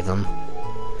we gave them.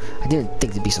 I didn't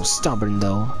think they'd be so stubborn,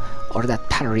 though. Or that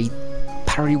Pattery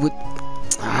would...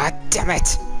 Ah, damn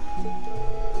it!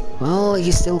 Well,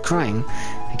 he's still crying.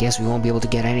 I guess we won't be able to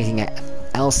get anything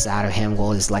else out of him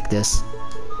while he's like this.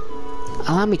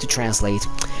 Allow me to translate.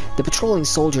 The patrolling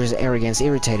soldiers' arrogance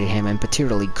irritated him and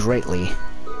particularly greatly.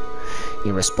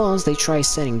 In response, they tried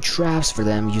setting traps for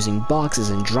them using boxes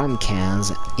and drum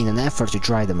cans in an effort to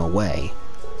drive them away.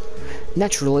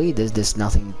 Naturally, this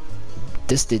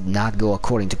did not go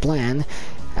according to plan,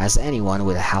 as anyone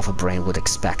with half a brain would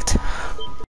expect.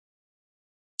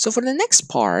 So for the next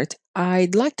part,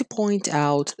 I'd like to point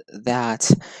out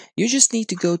that you just need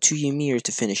to go to Ymir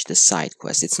to finish the side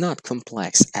quest. It's not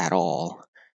complex at all.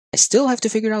 I still have to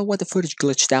figure out what the footage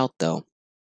glitched out though.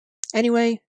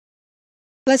 Anyway,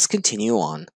 let's continue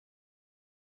on.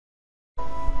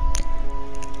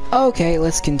 Okay,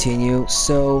 let's continue.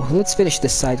 So, let's finish the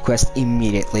side quest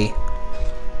immediately.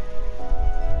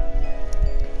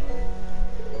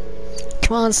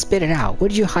 Come on, spit it out. Where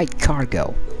did you hide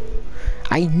cargo?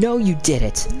 I know you did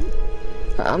it.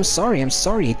 I'm sorry,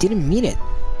 I didn't mean it.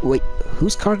 Wait,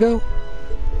 whose cargo?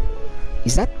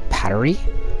 Is that Pattery?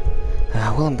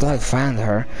 Well, I'm glad I found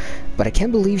her, but I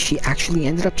can't believe she actually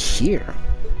ended up here.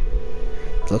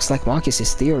 It looks like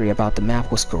Marcus's theory about the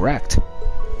map was correct.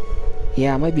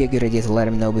 Yeah, it might be a good idea to let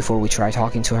him know before we try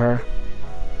talking to her.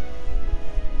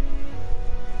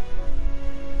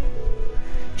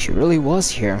 She really was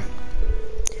here.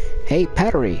 Hey,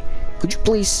 Pattery, could you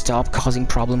please stop causing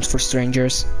problems for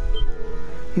strangers?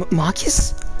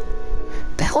 Marcus?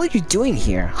 The hell are you doing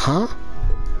here, huh?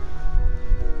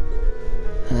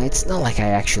 It's not like I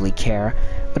actually care,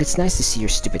 but it's nice to see your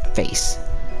stupid face.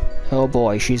 Oh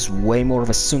boy, she's way more of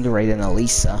a tsundere than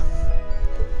Elisa.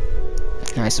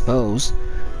 I suppose.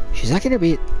 She's acting a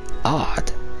bit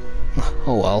odd.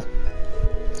 Oh well.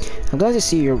 I'm glad to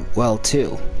see you're well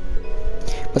too.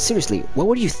 But seriously, what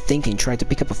were you thinking trying to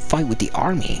pick up a fight with the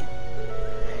army?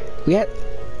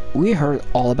 We heard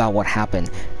all about what happened.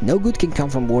 No good can come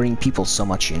from worrying people so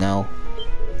much, you know.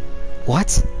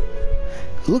 What?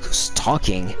 Look who's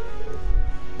talking.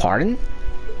 Pardon?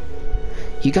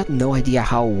 You got no idea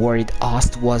how worried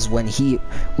Ost was when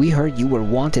we heard you were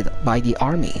wanted by the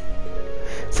army.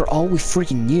 For all we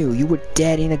freaking knew, you were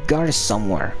dead in a gutter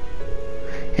somewhere.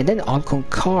 And then Oncon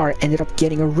Carr ended up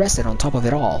getting arrested on top of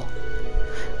it all.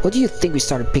 What do you think we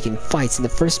started picking fights in the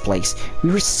first place?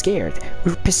 We were scared.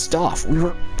 We were pissed off. We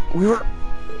were...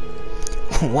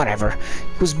 Whatever.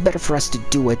 It was better for us to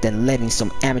do it than letting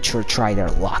some amateur try their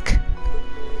luck.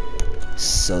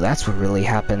 So that's what really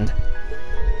happened.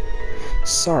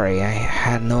 Sorry, I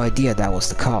had no idea that was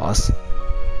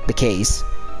the case.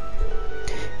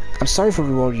 I'm sorry for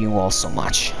rewarding you all so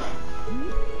much.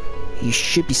 You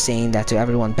should be saying that to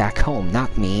everyone back home,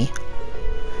 not me.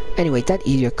 Anyway, that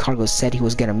idiot Cargo said he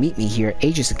was gonna meet me here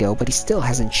ages ago, but he still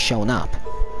hasn't shown up.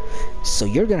 So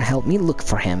you're gonna help me look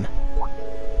for him.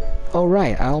 Oh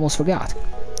right, I almost forgot.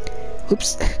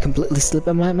 Oops, completely slipped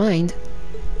on my mind.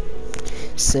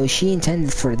 So she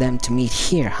intended for them to meet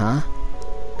here, huh?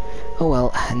 Oh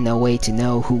well, no way to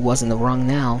know who was in the wrong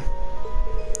now.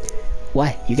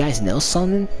 What, you guys know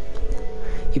something?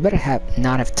 You better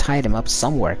not have tied him up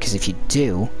somewhere, cause if you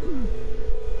do...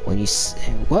 When you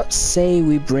say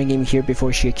we bring him here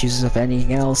before she accuses us of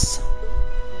anything else?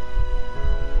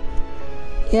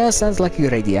 Yeah, sounds like a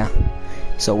good idea.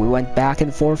 So we went back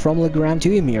and forth from Legram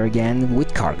to Ymir again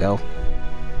with cargo.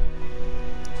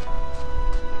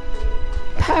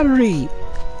 Pattery!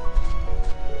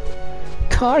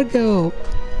 Cargo!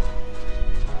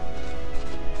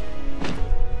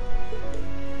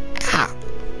 Ah!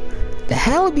 The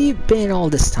hell have you been all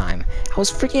this time? I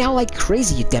was freaking out like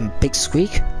crazy, you damn big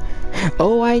squeak.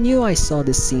 Oh, I knew I saw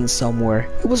this scene somewhere.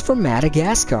 It was from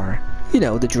Madagascar. You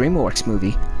know, the DreamWorks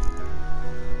movie.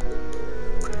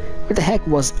 Where the heck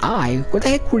was I? Where the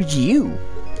heck were you?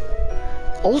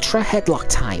 Ultra headlock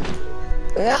time.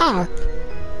 Ah!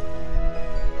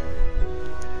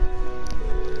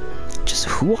 Just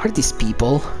who are these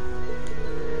people?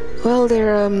 Well,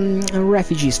 they're,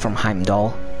 refugees from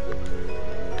Heimdall.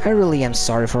 I really am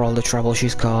sorry for all the trouble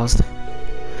she's caused.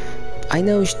 I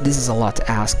know this is a lot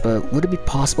to ask, but would it be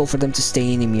possible for them to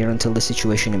stay in Ymir until the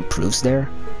situation improves there?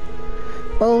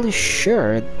 Well,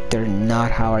 sure, they're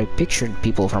not how I pictured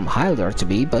people from Hyler to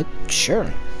be, but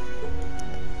sure.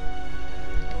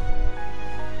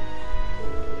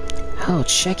 Oh,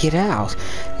 check it out.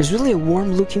 There's really a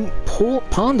warm-looking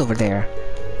pond over there.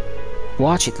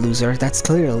 Watch it, loser. That's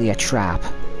clearly a trap.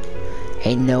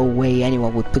 Ain't no way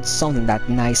anyone would put something that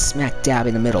nice smack dab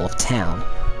in the middle of town.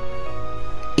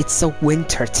 It's a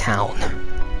winter town.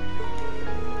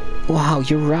 Wow,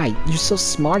 you're right. You're so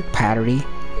smart, Pattery.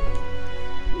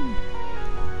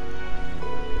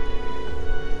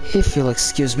 If you'll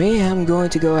excuse me, I'm going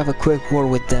to go have a quick word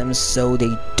with them so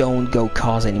they don't go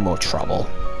cause any more trouble.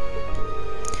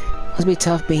 Must be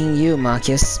tough being you,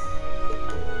 Marcus.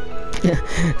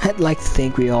 I'd like to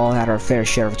think we all had our fair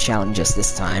share of challenges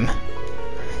this time.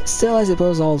 Still, I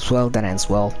suppose all's well that ends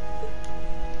well.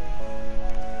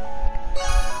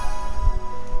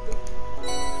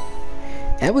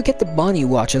 And we get the Bunny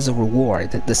Watch as a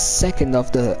reward, the second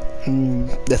of the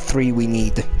three we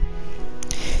need.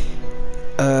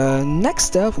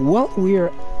 Next up, while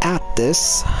we're at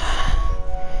this,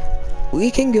 we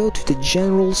can go to the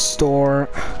general store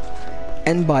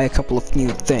and buy a couple of new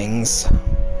things.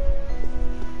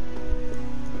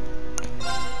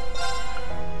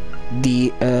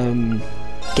 The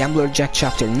Gambler Jack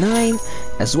Chapter 9,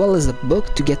 as well as a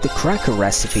book to get the cracker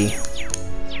recipe.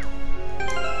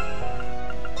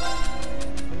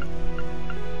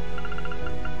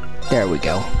 There we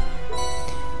go.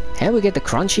 And we get the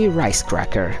crunchy rice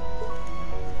cracker.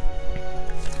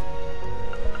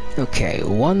 Okay,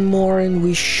 one more and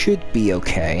we should be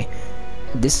okay.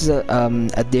 This is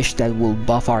a dish that will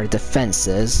buff our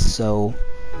defenses, so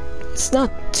it's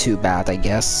not too bad, I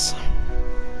guess.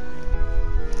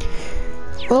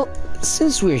 Well,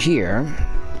 since we're here,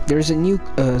 there's a new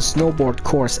snowboard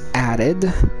course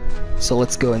added, so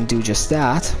let's go and do just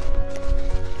that.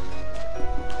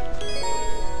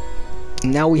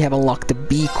 Now we have unlocked the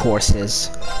B courses.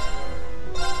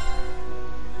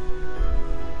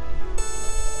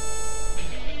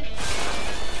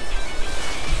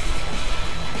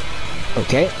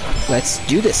 Okay, let's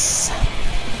do this.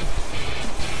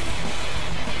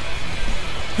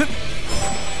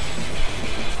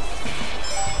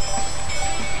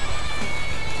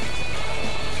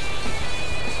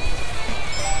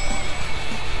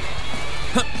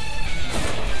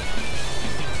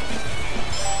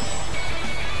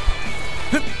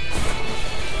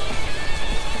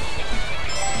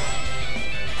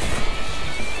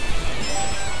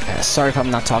 Sorry if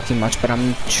I'm not talking much, but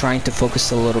I'm trying to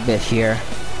focus a little bit here.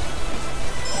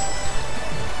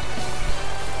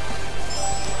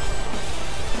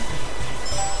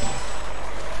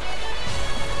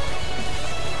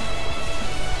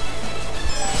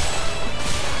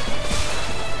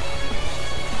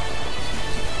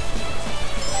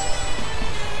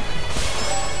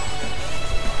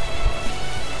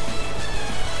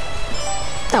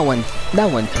 That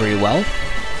went pretty well.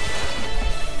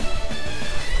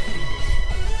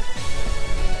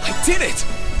 Did it!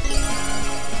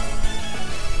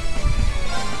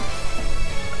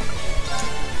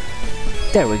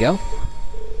 There we go.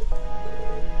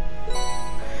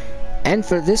 And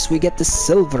for this we get the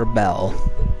Silver Bell.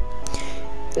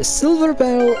 The Silver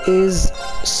Bell is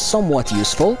somewhat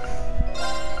useful,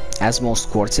 as most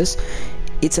quartzes.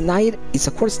 It's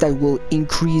a quartz that will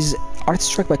increase Art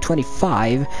Strike by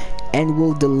 25 and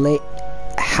will delay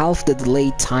half the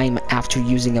delay time after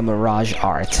using a Mirage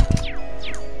Art.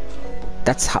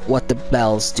 That's what the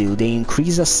bells do. They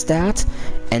increase a stat,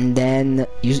 and then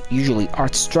usually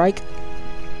Art Strike,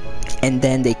 and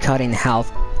then they cut in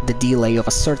half the delay of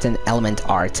a certain element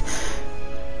art.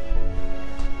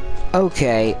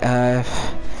 Okay,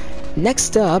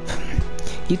 next up,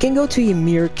 you can go to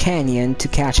Ymir Canyon to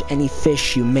catch any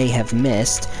fish you may have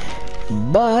missed,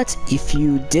 but if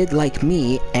you did like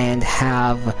me and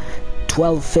have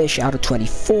 12 fish out of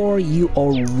 24, you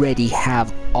already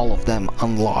have all of them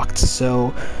unlocked,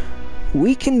 so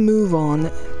we can move on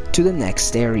to the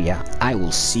next area. I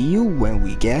will see you when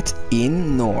we get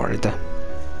in Nord.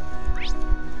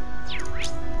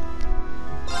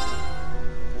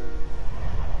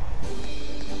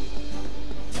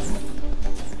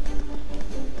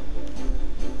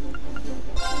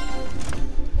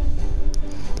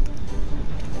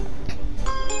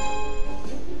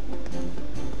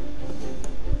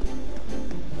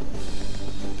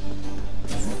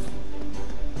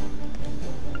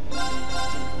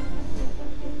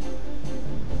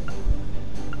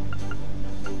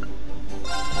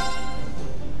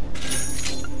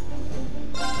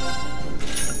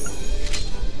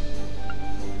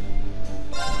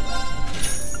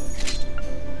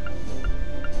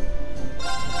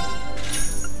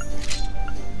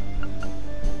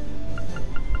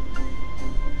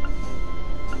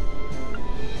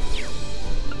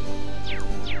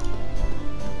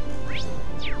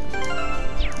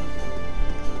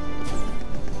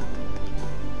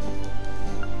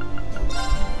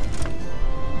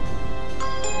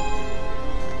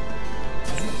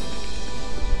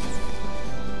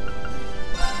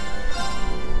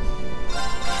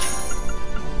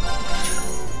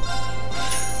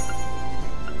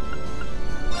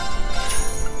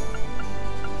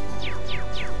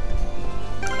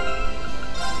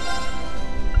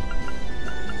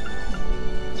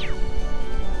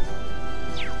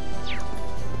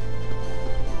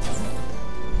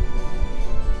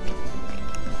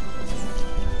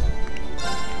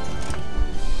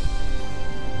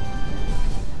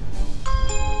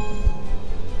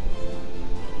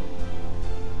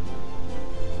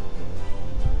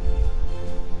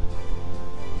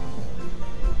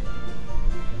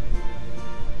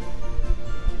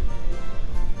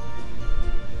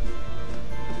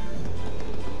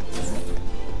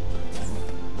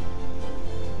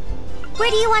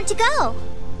 want to go.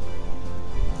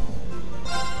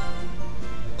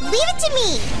 Leave it to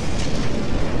me.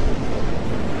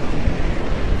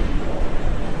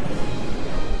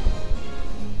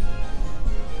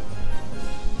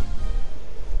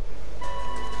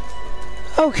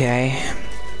 Okay,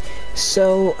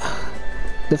 so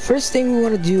the first thing we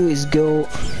want to do is go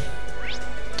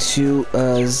to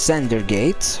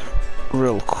Zendergate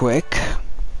real quick,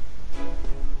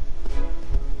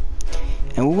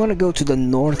 and we want to go to the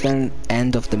northern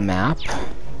end of the map,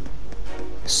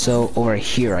 so over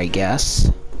here I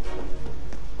guess,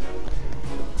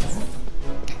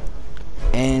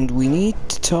 and we need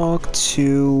to talk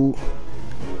to...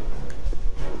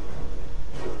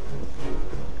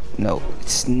 No,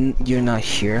 you're not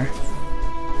here.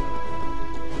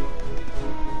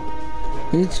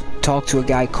 We need to talk to a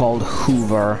guy called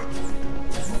Hoover.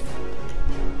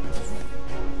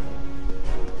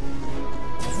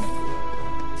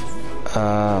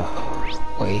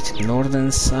 Wait,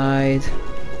 northern side.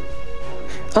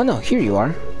 Oh no, here you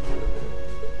are.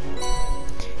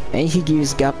 And he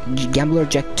gives Gambler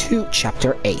Jack 2,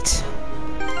 Chapter 8.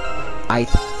 I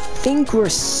think we're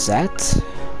set.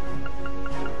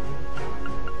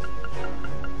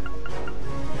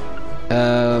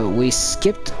 We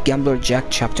skipped Gambler Jack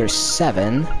Chapter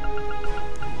 7,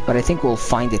 but I think we'll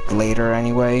find it later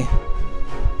anyway.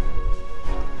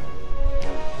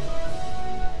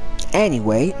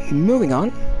 Anyway, moving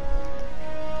on.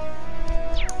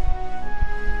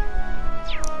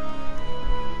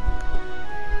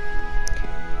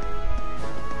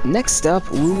 Next up,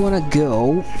 we want to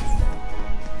go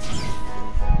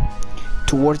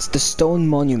towards the stone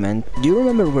monument. Do you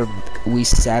remember where we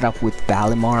set up with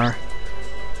Balimar?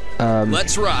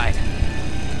 Let's ride.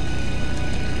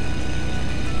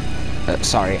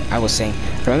 Sorry, I was saying,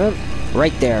 remember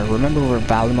right there, remember where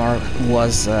Balimar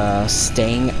was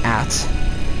staying at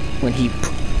when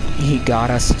he got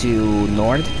us to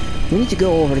Nord? We need to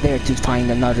go over there to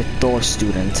find another Thor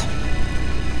student.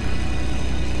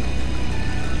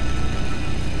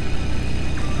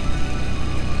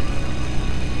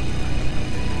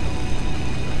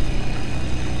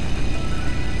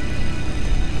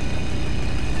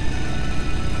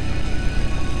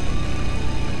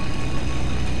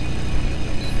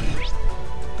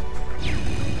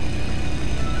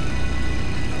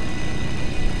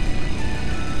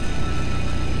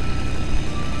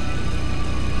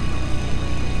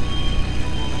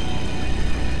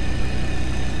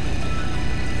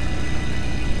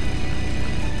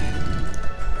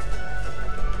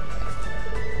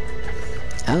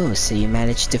 Oh, so you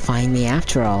managed to find me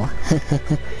after all.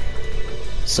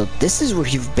 So this is where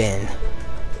you've been.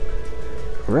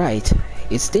 Right,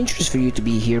 it's dangerous for you to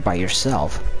be here by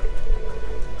yourself.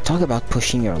 Talk about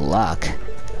pushing your luck.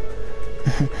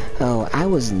 Oh, I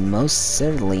was most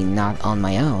certainly not on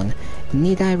my own.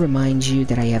 Need I remind you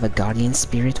that I have a guardian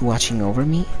spirit watching over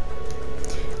me?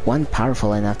 One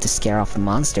powerful enough to scare off a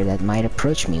monster that might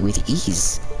approach me with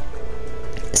ease.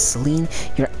 Celine,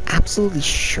 you're absolutely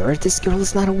sure this girl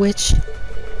is not a witch?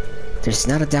 There's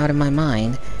not a doubt in my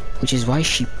mind, which is why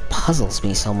she puzzles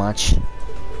me so much.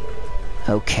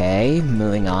 Okay,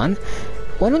 moving on.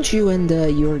 Why don't you and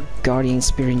your guardian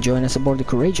spirit join us aboard the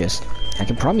Courageous? I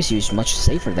can promise you it's much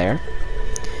safer there.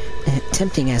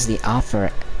 Tempting as an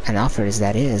offer as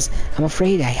that is, I'm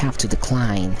afraid I have to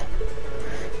decline.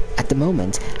 At the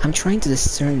moment, I'm trying to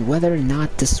discern whether or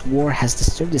not this war has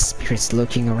disturbed the spirits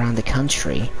lurking around the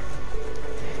country.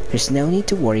 There's no need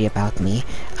to worry about me.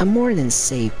 I'm more than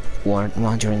safe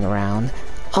wandering around,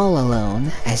 all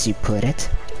alone, as you put it.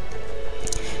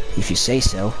 If you say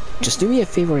so, just do me a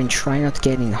favor and try not to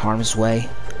get in harm's way.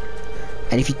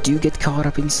 And if you do get caught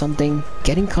up in something,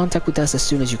 get in contact with us as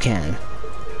soon as you can.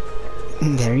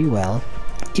 Very well.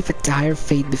 If a dire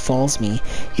fate befalls me,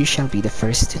 you shall be the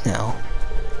first to know.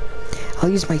 I'll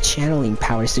use my channeling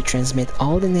powers to transmit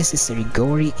all the necessary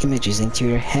gory images into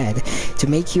your head to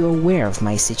make you aware of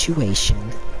my situation.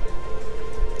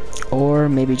 Or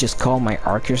maybe just call my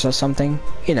Arceus or something.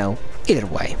 You know, either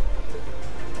way.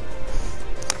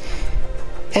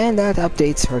 And that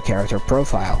updates her character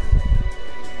profile.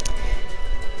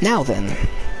 Now then.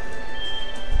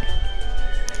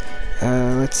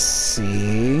 Let's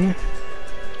see.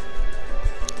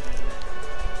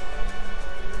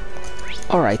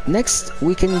 Alright, next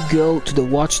we can go to the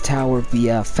watchtower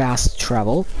via fast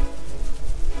travel.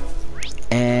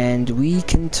 And we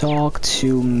can talk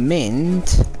to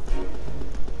Mint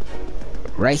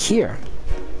right here.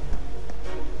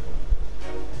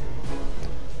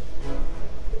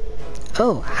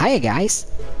 Oh, hiya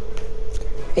guys.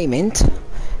 Hey Mint.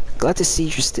 Glad to see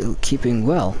you're still keeping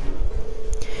well.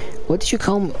 What did you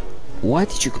come Why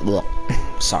did you... Well,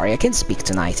 sorry, I can't speak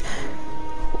tonight.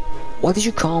 What did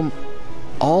you come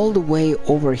all the way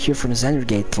over here from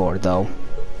Zendergate for, though?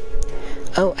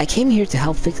 Oh, I came here to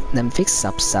help fix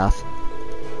up stuff.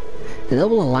 The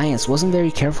Noble Alliance wasn't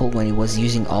very careful when he was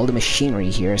using all the machinery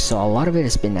here, so a lot of it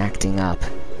has been acting up.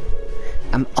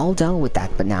 I'm all done with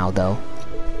that but now, though.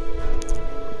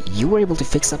 You were able to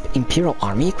fix up Imperial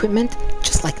Army equipment?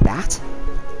 Just like that?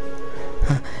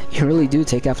 You really do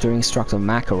take after Instructor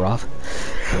Makarov.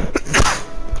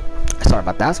 Sorry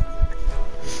about that.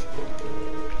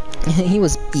 He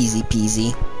was easy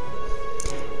peasy.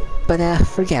 But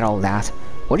forget all that.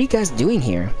 What are you guys doing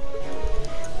here?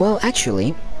 Well,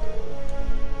 actually...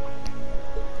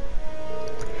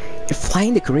 You're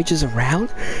flying the Courageous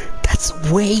around? That's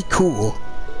way cool.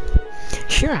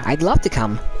 Sure, I'd love to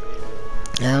come.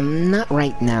 Not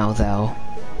right now, though.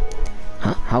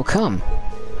 Huh? How come?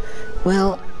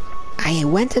 Well, I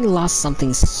went and lost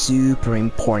something super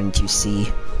important, you see.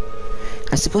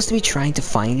 I'm supposed to be trying to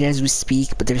find it as we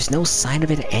speak, but there's no sign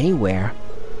of it anywhere.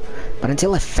 But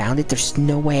until I found it, there's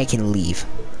no way I can leave.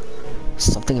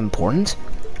 Something important?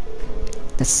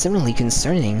 That's similarly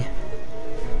concerning.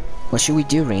 What should we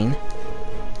do, Rin?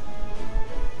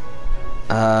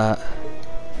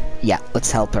 Yeah,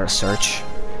 let's help her search.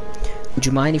 Would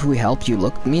you mind if we help you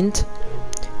look, Mint?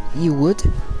 You would?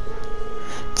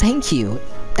 Thank you!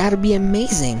 That'd be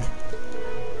amazing!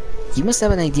 You must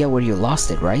have an idea where you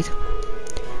lost it, right?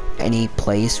 Any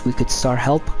place we could start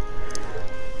help?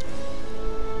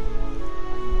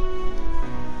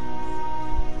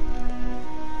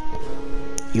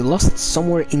 You lost it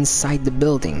somewhere inside the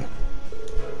building.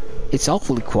 It's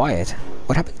awfully quiet.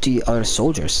 What happened to the other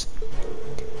soldiers?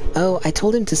 Oh, I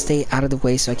told them to stay out of the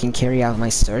way so I can carry out my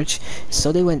search,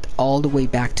 so they went all the way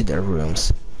back to their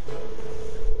rooms.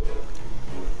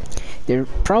 They're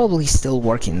probably still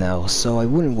working though, so I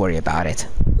wouldn't worry about it.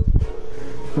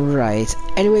 Right.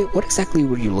 Anyway, what exactly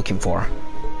were you looking for?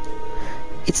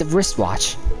 It's a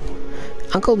wristwatch.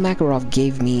 Uncle Makarov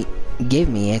gave me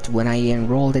it when I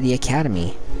enrolled at the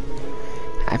academy.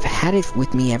 I've had it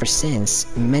with me ever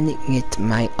since, mending it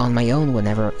on my own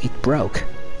whenever it broke.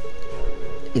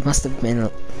 It must have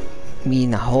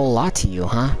mean a whole lot to you,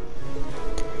 huh?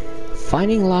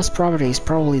 Finding lost property is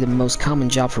probably the most common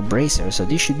job for bracers, so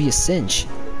this should be a cinch.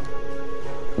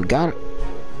 We've got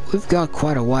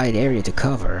quite a wide area to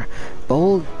cover, but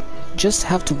we'll just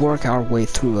have to work our way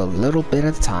through a little bit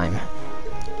at a time.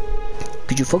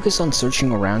 Could you focus on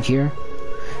searching around here?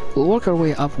 We'll work our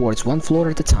way upwards one floor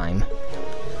at a time.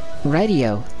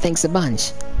 Rightio, thanks a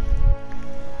bunch.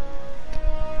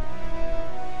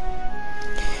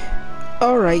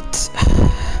 Alright.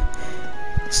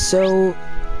 So,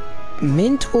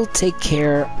 Mint will take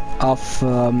care of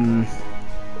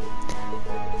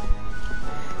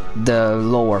the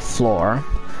lower floor.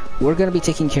 We're gonna be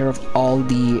taking care of all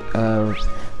the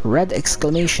red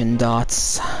exclamation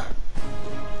dots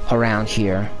around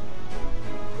here.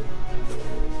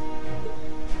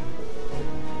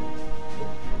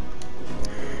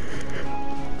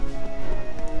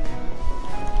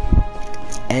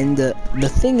 And the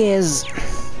thing is,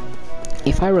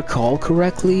 if I recall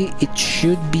correctly, it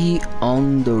should be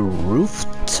on the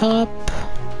rooftop,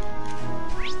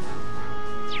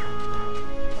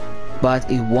 but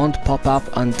it won't pop up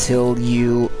until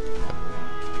you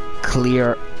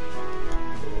clear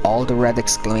all the red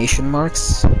exclamation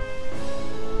marks. I'm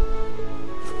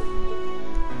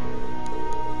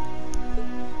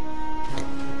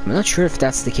not sure if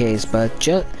that's the case, but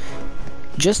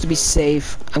just to be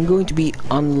safe, I'm going to be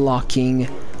unlocking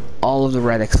all of the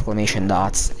red exclamation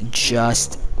dots,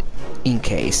 just in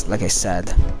case, like I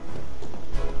said.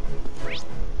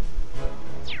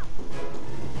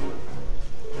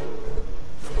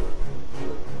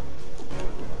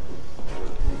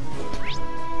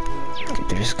 Okay,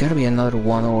 there's gotta be another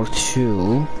one or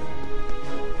two.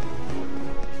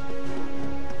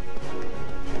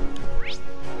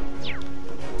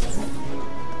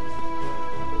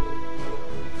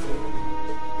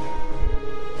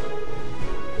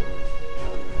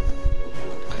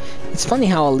 It's funny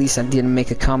how Alisa didn't make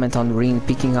a comment on Rin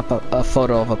picking up a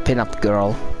photo of a pinup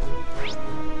girl.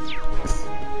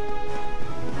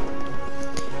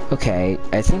 Okay,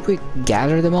 I think we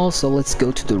gathered them all, so let's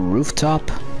go to the rooftop.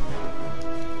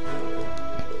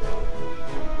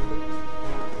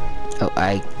 Oh,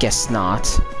 I guess not.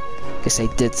 Guess I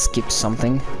did skip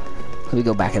something. Let me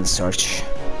go back and search.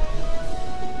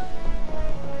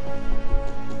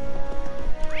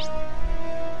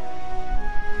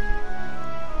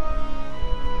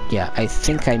 Yeah, I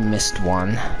think I missed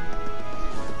one.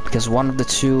 Because one of the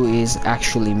two is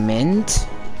actually Mint.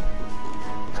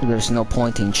 There's no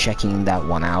point in checking that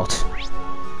one out.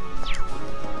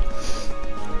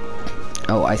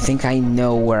 Oh, I think I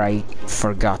know where I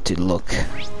forgot to look.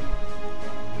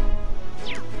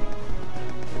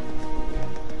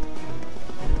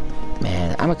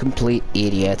 Man, I'm a complete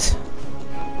idiot.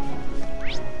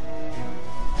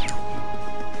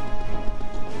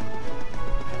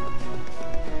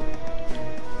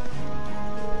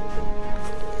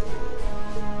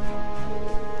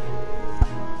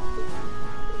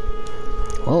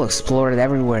 Well, explored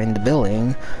everywhere in the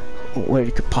building where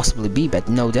it could possibly be, but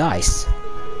no dice.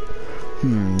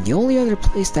 The only other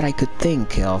place that I could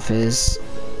think of is...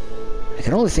 I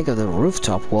can only think of the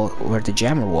rooftop where the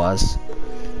jammer was.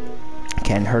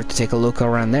 Can't hurt to take a look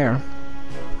around there.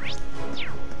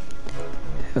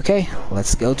 Okay,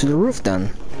 let's go to the roof then.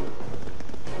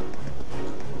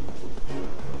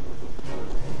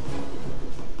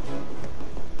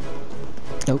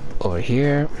 Oh, over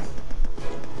here.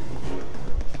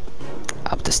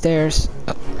 Up the stairs.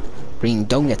 Oh, Ring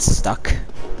don't get stuck.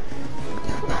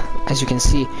 As you can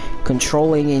see,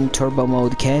 controlling in turbo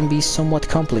mode can be somewhat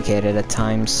complicated at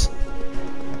times.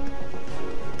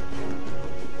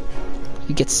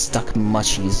 You get stuck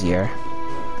much easier.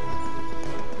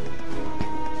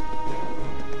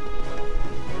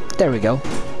 There we go.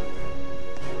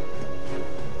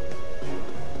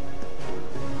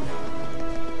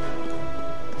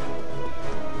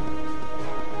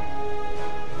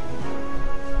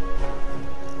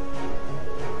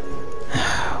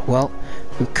 Well,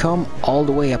 we come all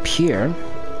the way up here, and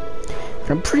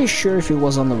I'm pretty sure if it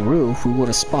was on the roof, we would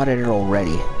have spotted it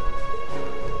already.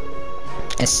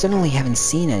 I certainly haven't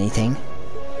seen anything.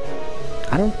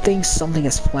 I don't think something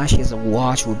as flashy as a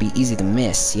watch would be easy to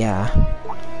miss, yeah.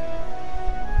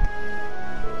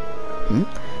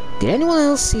 Did anyone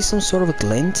else see some sort of a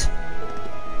glint?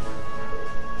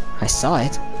 I saw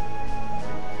it.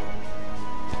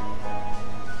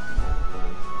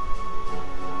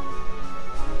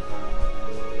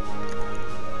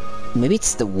 Maybe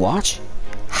it's the watch?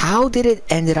 How did it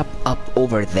ended up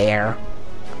over there?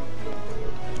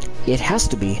 It has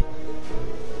to be.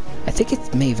 I think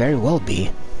it may very well be.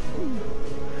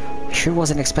 I sure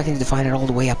wasn't expecting to find it all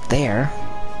the way up there.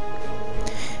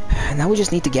 Now we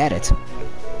just need to get it.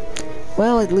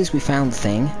 Well, at least we found the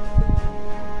thing.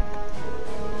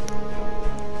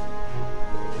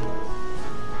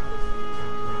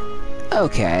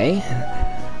 Okay.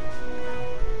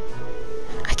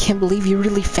 I can't believe you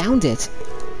really found it.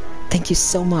 Thank you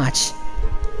so much.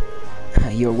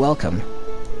 You're welcome.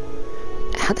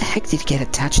 How the heck did it get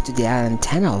attached to the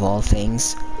antenna of all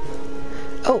things?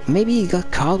 Oh, maybe it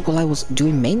got caught while I was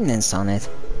doing maintenance on it.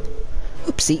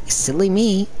 Oopsie, silly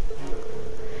me.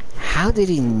 How did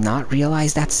he not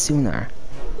realize that sooner?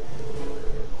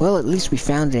 Well, at least we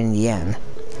found it in the end.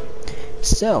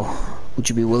 So, would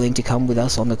you be willing to come with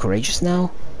us on the Courageous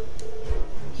now?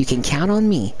 You can count on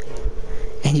me.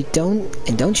 And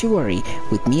don't you worry,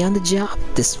 with me on the job,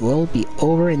 this will be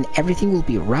over and everything will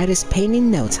be right as paint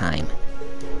in no time.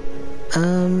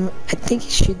 I think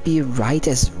it should be right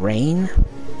as rain.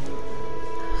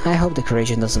 I hope the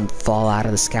Courageous doesn't fall out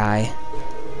of the sky.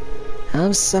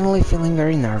 I'm suddenly feeling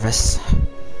very nervous.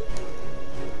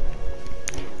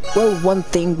 Well, one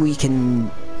thing we can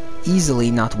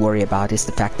easily not worry about is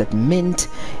the fact that Mint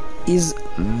is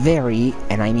very,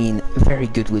 and I mean very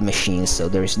good with machines, so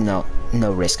there's no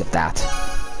risk of that.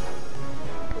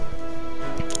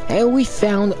 And we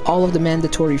found all of the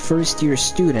mandatory first-year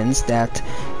students that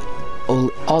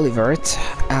Olivert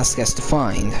asked us to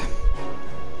find.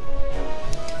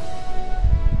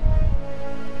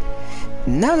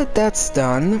 Now that that's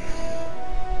done,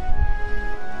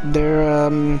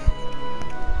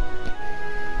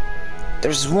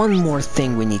 there's one more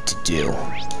thing we need to do.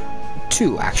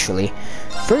 Two, actually.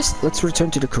 First, let's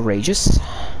return to the Courageous.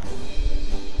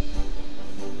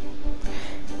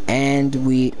 And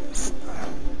I'm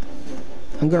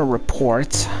gonna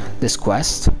report this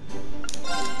quest.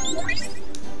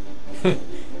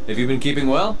 Have you been keeping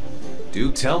well?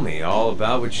 Do tell me all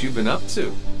about what you've been up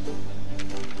to.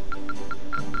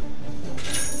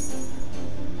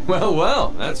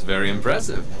 Well, that's very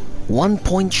impressive. 1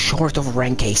 point short of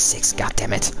rank A6,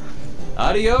 goddammit.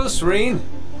 Adios, Reen.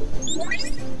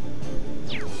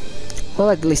 Well,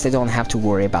 at least I don't have to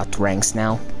worry about ranks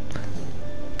now.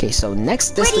 Okay, so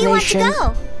next destination... Where do you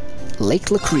want to go? Lake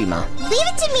Lacrima. Leave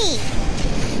it to me!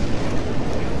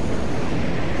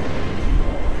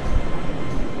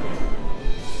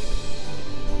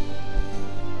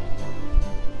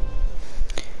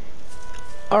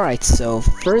 Alright, so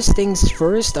first things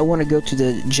first, I want to go to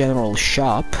the general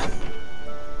shop.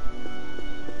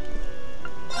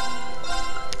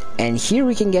 And here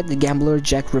we can get the Gambler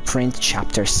Jack reprint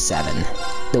chapter 7.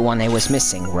 The one I was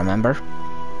missing, remember?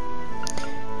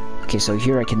 Okay, so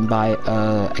here I can buy,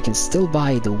 I can still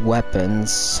buy the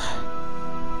weapons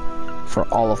for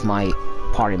all of my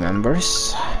party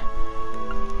members.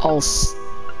 I'll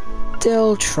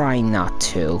still try not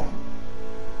to.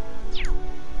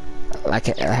 Like,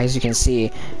 as you can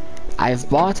see, I've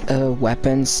bought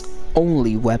weapons,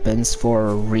 only weapons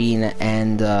for Reen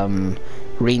and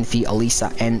Reen, Fee,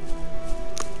 Alisa, and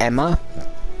Emma,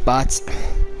 but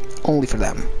only for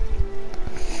them.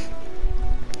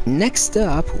 Next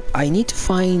up, I need to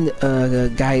find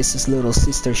Gaius' little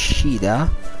sister Shida.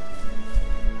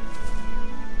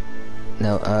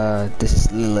 No, this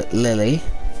is Lily.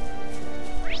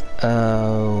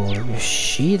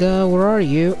 Shida, where are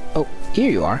you? Oh,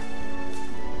 here you are.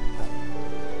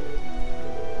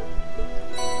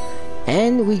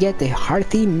 And we get the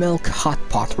hearty milk hot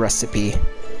pot recipe.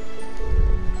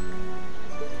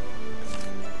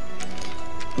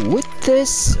 With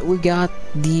this, we got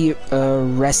the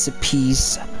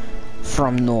recipes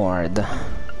from Nord.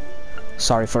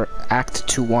 Sorry for Act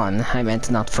 2-1, I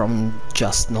meant not from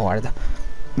just Nord.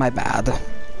 My bad.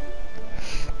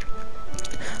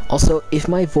 Also, if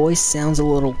my voice sounds a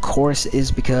little coarse,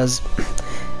 is because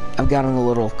I've gotten a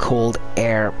little cold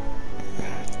air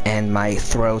and my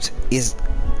throat is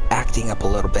acting up a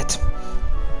little bit.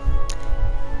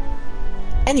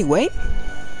 Anyway,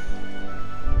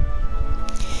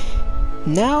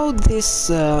 now this,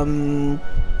 do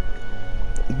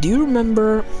you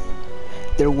remember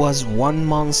there was one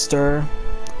monster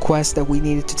quest that we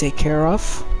needed to take care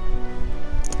of?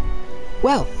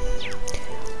 Well,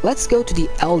 let's go to the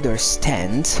Elder's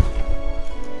tent.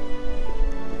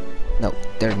 No,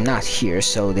 they're not here,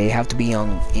 so they have to be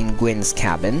in Gwyn's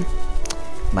cabin.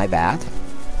 My bad.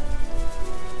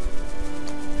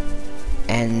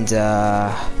 And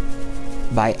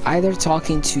by either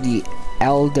talking to the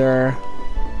Elder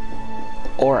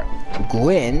or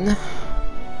Gwyn,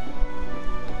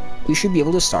 we should be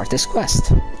able to start this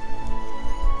quest.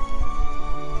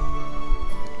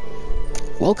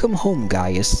 Welcome home,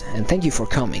 Gaius, and thank you for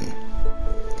coming.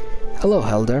 Hello,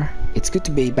 Elder. It's good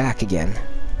to be back again.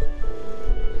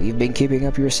 You've been keeping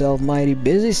up yourself mighty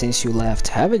busy since you left,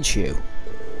 haven't you?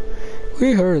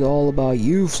 We heard all about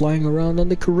you flying around on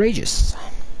the Courageous.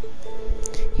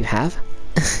 You have?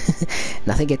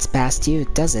 Nothing gets past you,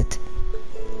 does it?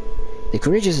 The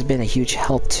Courageous has been a huge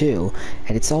help too,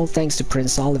 and it's all thanks to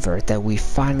Prince Oliver that we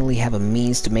finally have a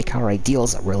means to make our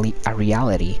ideals a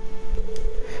reality.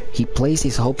 He placed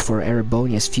his hope for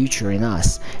Erebonia's future in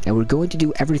us, and we're going to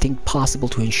do everything possible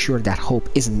to ensure that hope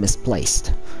isn't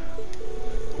misplaced.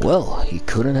 Well, he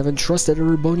couldn't have entrusted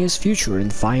Erebonia's future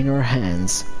in finer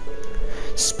hands.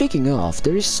 Speaking of,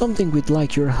 there is something we'd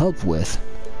like your help with.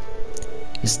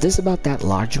 Is this about that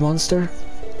large monster?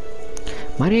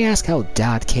 Might I ask how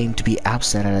Dad came to be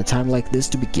absent at a time like this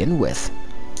to begin with?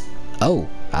 Oh,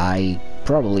 I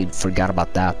probably forgot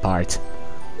about that part.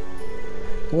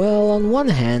 Well, on one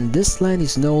hand, this land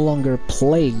is no longer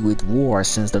plagued with war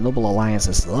since the Noble Alliance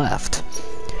has left.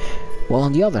 While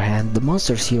on the other hand, the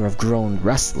monsters here have grown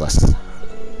restless.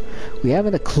 We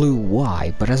haven't a clue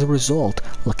why, but as a result,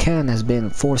 Lacan has been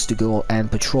forced to go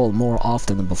and patrol more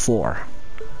often than before.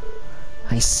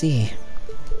 I see.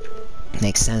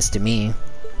 Makes sense to me.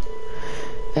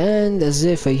 And as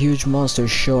if a huge monster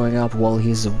showing up while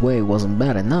he's away wasn't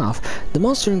bad enough, the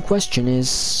monster in question is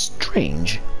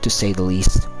strange, to say the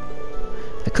least.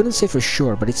 I couldn't say for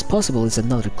sure, but it's possible it's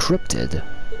another cryptid.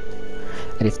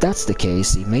 And if that's the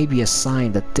case, it may be a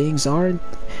sign that things aren't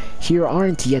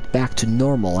yet back to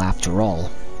normal after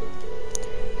all.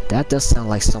 That does sound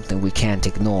like something we can't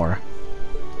ignore.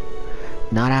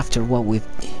 Not after what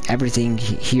everything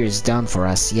here is done for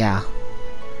us, yeah.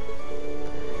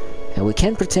 And we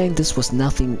can't pretend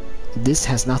this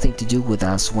has nothing to do with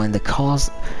us when the cause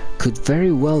could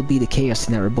very well be the chaos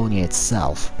in Erebonia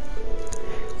itself.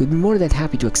 We'd be more than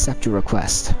happy to accept your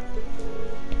request.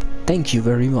 Thank you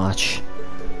very much.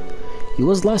 It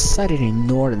was last sighted in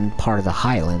the northern part of the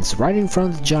highlands, right in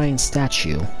front of the giant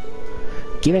statue.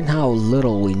 Given how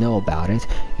little we know about it,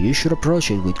 you should approach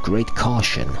it with great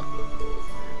caution.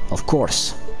 Of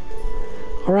course.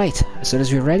 Alright, as soon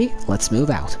as we're ready, let's move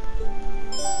out.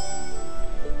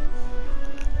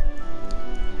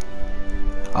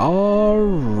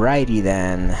 Alrighty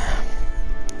then.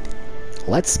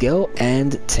 Let's go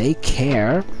and take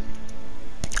care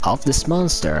of this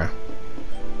monster.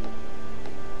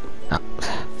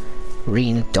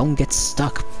 Reen, don't get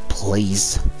stuck,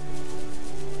 please.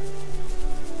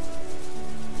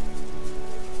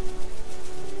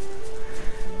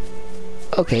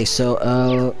 Okay,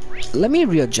 so, let me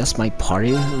readjust my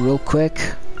party real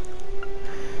quick.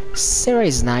 Sarah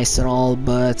is nice and all,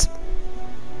 but...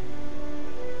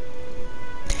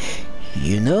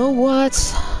 You know what?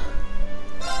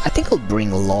 I think I'll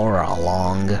bring Laura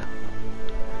along.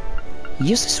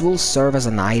 Eustace will serve as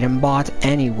an item bot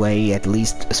anyway, at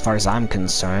least as far as I'm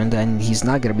concerned, and he's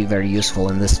not gonna be very useful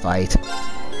in this fight.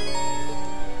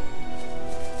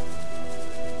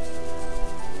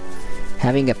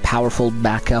 Having a powerful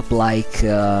backup like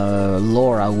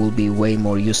Laura will be way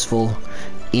more useful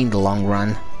in the long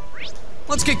run.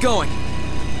 Let's get going.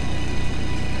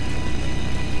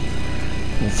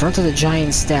 In front of the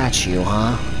giant statue,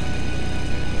 huh?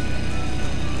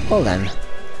 Well then,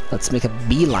 let's make a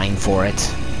beeline for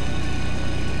it.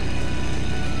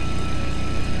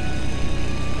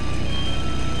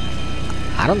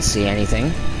 I don't see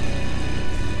anything.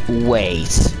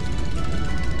 Wait.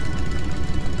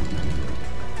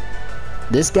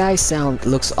 This guy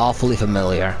looks awfully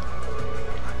familiar.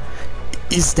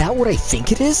 Is that what I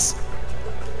think it is?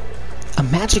 A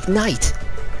magic knight.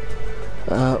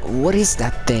 What is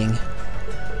that thing?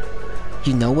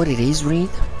 You know what it is, Reed?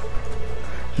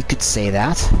 You could say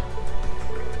that.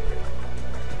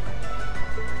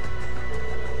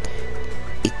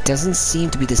 It doesn't seem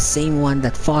to be the same one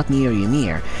that fought near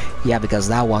Ymir. Yeah, because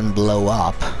that one blew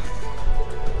up.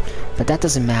 But that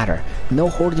doesn't matter. No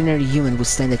ordinary human would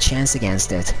stand a chance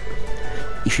against it.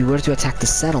 If you were to attack the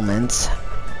settlement...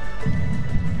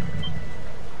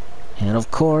 And of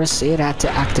course, it had to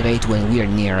activate when we're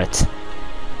near it.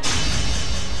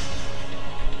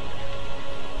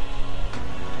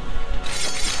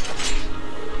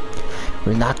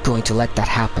 We're not going to let that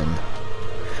happen.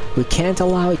 We can't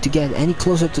allow it to get any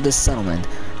closer to the settlement.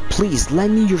 Please,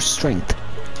 lend me your strength.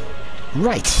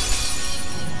 Right.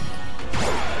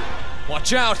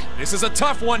 Watch out! This is a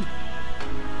tough one!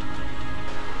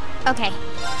 Okay.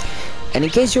 And in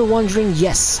case you're wondering,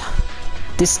 yes,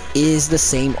 this is the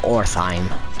same Ortheim.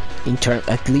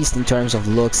 At least in terms of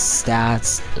looks,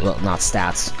 stats, well, not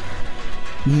stats,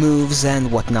 moves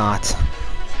and whatnot.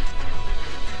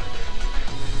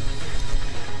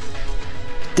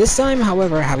 This time,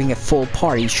 however, having a full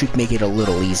party should make it a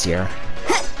little easier.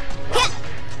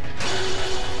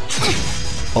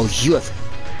 Oh, you have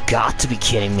got to be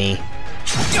kidding me.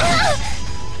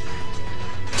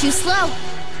 Too slow.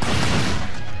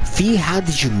 Fee, how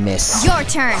did you miss? Your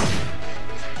turn.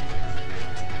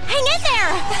 Hang in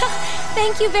there!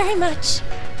 Thank you very much.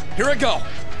 Here I go!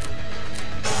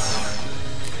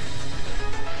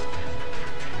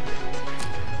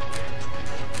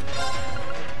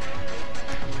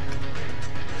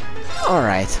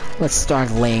 Alright, let's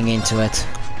start laying into it.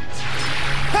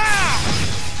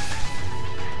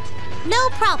 No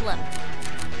problem.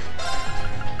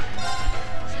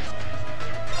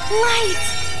 Light!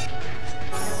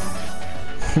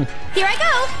 Here I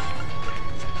go!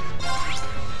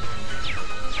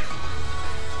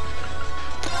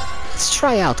 Let's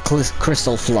try out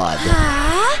Crystal Flood.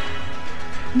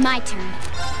 My turn.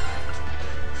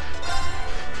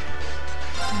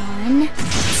 1,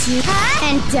 2,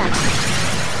 and done.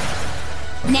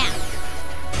 Now.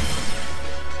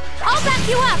 I'll back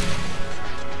you up!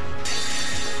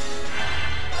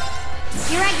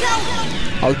 Here I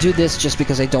go! I'll do this just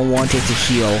because I don't want it to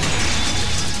heal.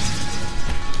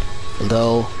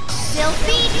 Although...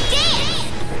 Filthy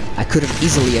dance! I could have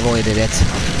easily avoided it.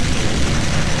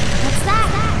 What's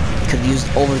that? Could have used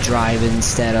Overdrive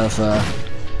instead of,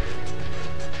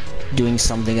 doing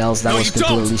something else that No, was you don't.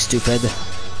 completely stupid.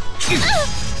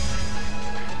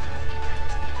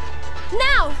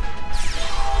 Now!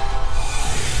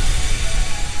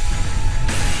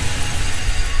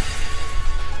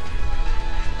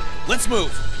 Let's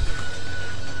move!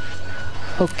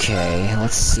 Okay,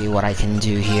 let's see what I can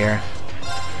do here.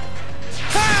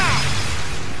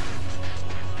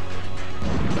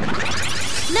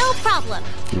 No problem.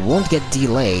 It won't get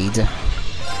delayed.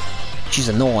 Which is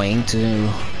annoying to...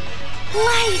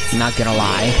 Light! Not gonna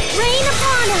lie. Rain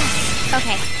upon us!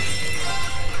 Okay.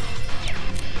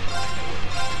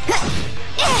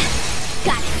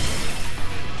 Got it.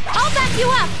 I'll back you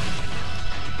up!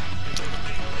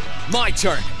 My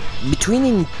turn! Between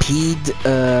Impede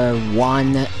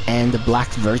 1 and the Black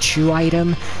Virtue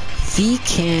item, Fee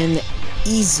can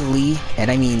easily,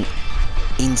 and I mean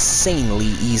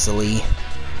insanely easily,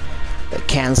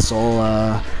 cancel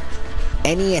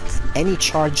any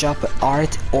charge up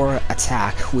art or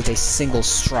attack with a single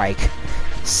strike,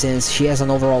 since she has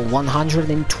an overall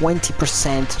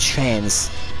 120% chance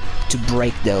to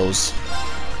break those.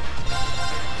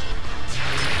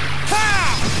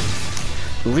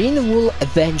 Rin will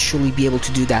eventually be able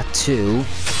to do that too.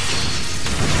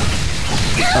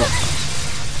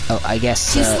 I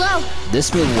guess Too slow.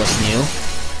 this move was new.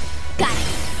 Got it.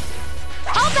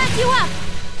 I'll back you up.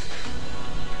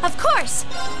 Of course.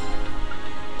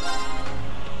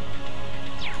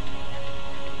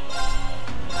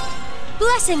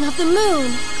 Blessing of the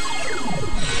moon.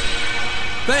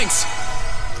 Thanks.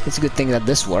 It's a good thing that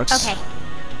this works. Okay.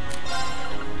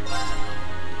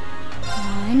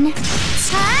 One.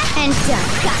 And done.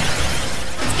 Got it.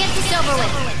 Let's get this over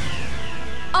with.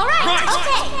 All right.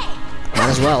 Okay. Might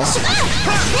as well.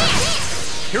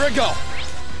 Here I go.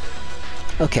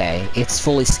 Okay, it's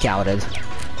fully scouted.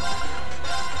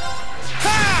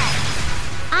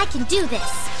 I can do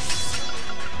this.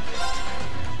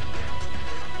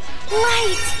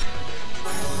 Right.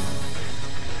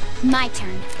 My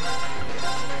turn.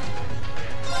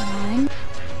 One.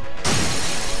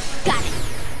 Got it.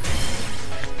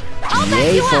 I'll back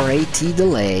Yay you for up. AT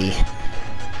delay.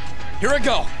 Here I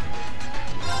go.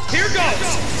 Here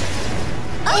goes.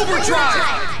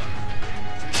 Overdrive.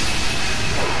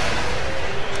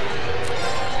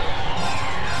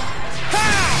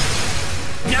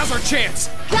 Now's our chance.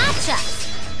 Gotcha.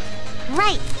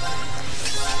 Right.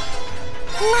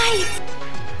 Right.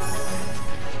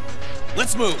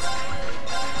 Let's move.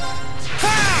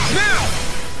 Now.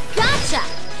 Gotcha.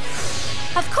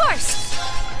 Of course.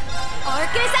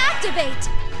 Orcus activate.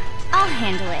 I'll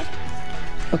handle it.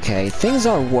 Okay, things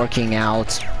are working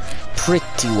out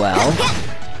pretty well.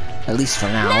 At least for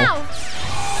now. Now.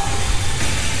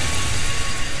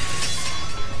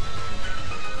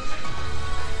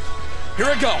 Here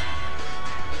I go.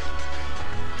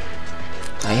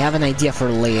 I have an idea for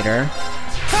later.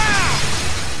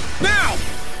 Now.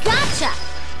 Gotcha.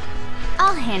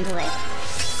 I'll handle it.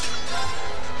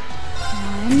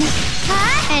 One.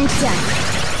 And done.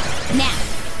 Now.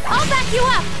 I'll back you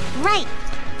up. Right.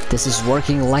 This is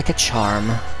working like a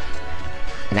charm.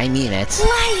 And I mean it.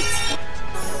 Right.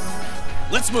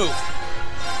 Let's move.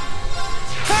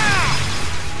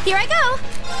 Here I go.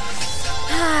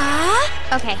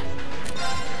 Okay.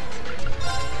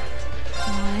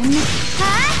 One.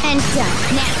 And done.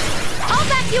 Now. I'll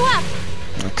back you up.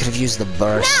 I could have used the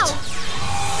burst. Now.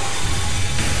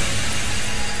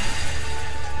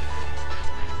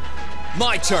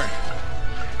 My turn.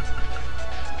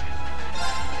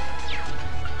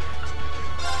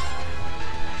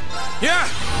 Yeah.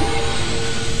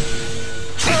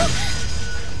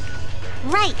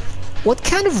 Right. What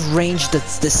kind of range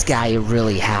does this guy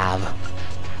really have?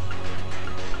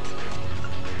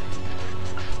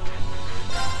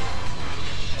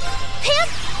 Pip.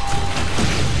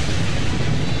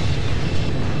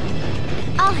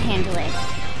 I'll handle it.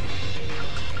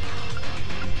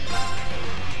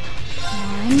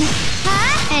 One.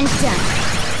 And done.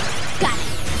 Got it.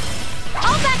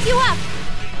 I'll back you up.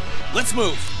 Let's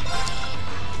move.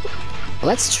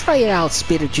 Let's try it out,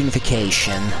 Spirit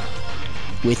Unification,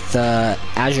 with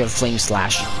Azure Flame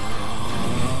Slash.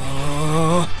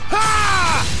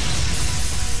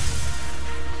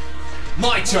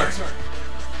 My turn.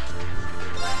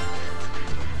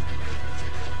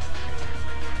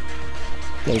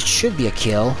 There should be a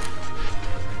kill.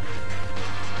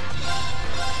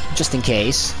 Just in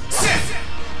case.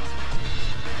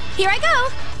 Here I go.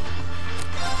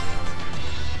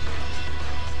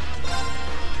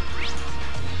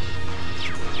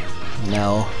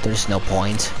 No, there's no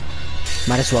point.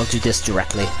 Might as well do this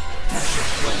directly.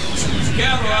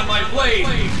 Gather on my blade.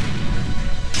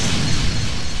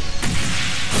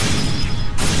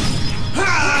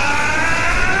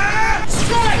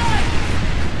 Strike!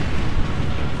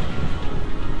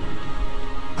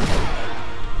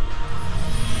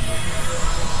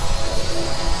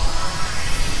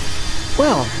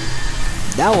 Well,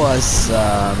 that was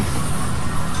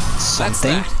That's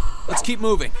something. that. Let's keep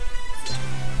moving.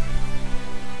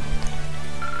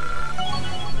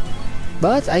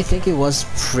 But I think it was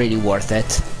pretty worth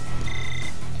it.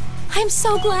 I'm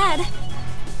so glad.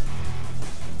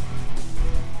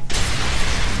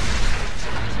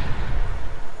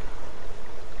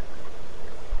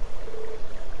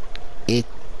 It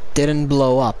didn't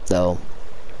blow up though.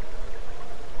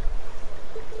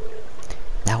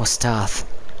 That was tough.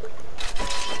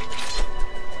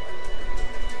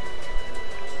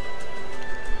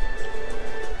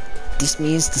 This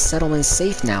means the settlement is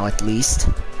safe now, at least.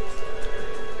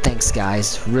 Thanks,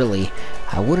 guys. Really,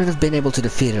 I wouldn't have been able to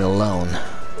defeat it alone.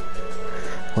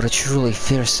 What a truly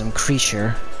fearsome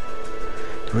creature.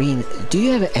 Green, do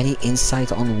you have any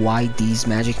insight on why these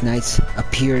magic knights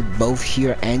appeared both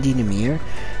here and in Ymir?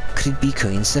 Could it be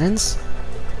coincidence?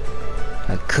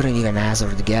 I couldn't even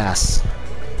hazard a guess.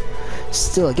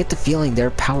 Still, I get the feeling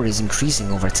their power is increasing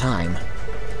over time.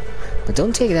 But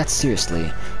don't take that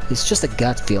seriously. It's just a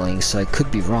gut feeling, so I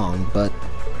could be wrong, but...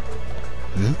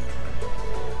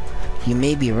 You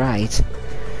may be right.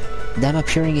 Them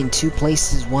appearing in two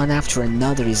places one after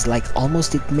another is like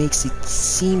almost it makes it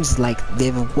seems like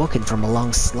they've awoken from a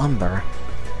long slumber.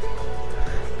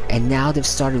 And now they've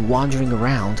started wandering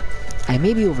around. I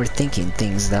may be overthinking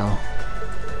things though.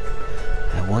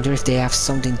 I wonder if they have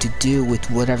something to do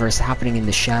with whatever is happening in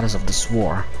the shadows of this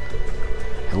war.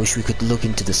 I wish we could look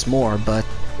into this more, but...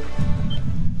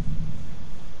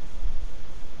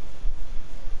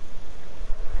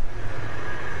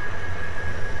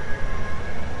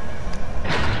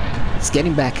 It's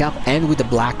getting back up and with the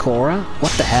black aura?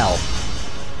 What the hell?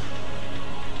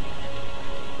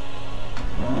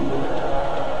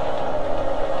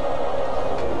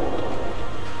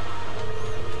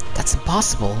 That's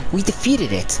impossible. We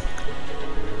defeated it.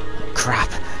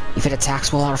 Crap. If it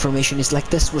attacks while our formation is like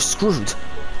this, we're screwed.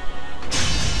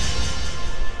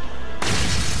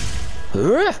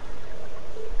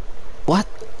 What?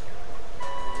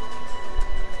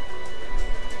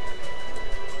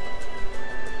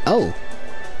 Oh.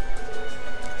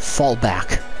 Fall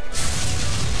back.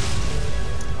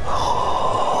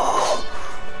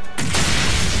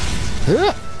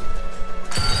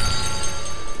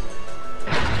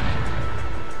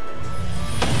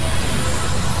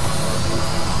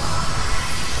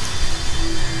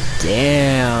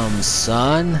 Damn,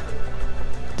 son.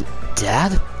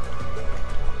 Dad?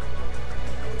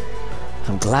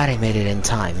 I'm glad I made it in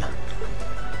time.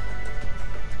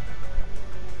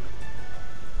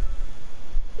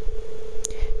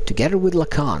 Together with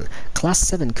Lacan, Class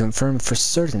 7 confirmed for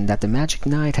certain that the Magic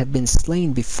Knight had been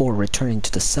slain before returning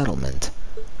to the settlement.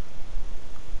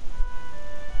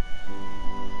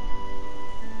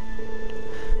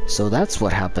 So that's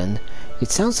what happened.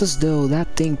 It sounds as though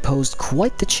that thing posed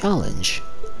quite the challenge.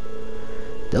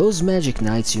 Those Magic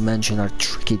Knights you mentioned are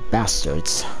tricky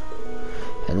bastards.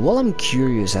 And while I'm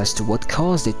curious as to what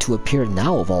caused it to appear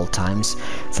now of all times,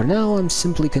 for now I'm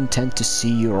simply content to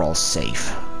see you're all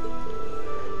safe.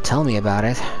 Tell me about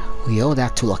it. We owe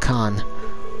that to Lacan.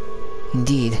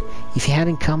 Indeed, if he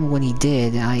hadn't come when he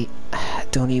did, I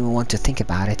don't even want to think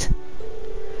about it.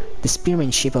 The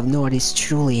spearmanship of Nord is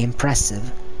truly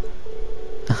impressive.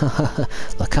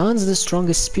 Lacan's the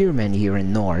strongest spearman here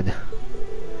in Nord.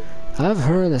 I've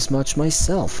heard as much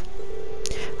myself.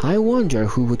 I wonder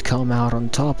who would come out on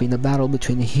top in a battle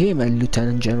between him and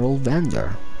Lieutenant General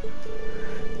Vander.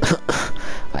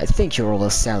 I think you're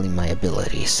overselling my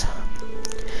abilities.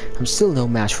 I'm still no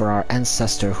match for our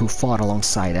ancestor who fought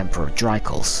alongside Emperor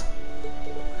Drycles.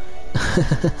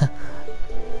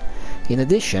 In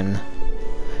addition,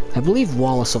 I believe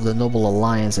Wallace of the Noble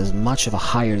Alliance has much of a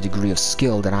higher degree of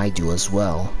skill than I do as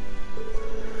well.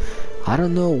 I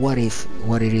don't know what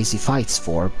it is he fights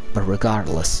for, but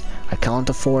regardless, I can't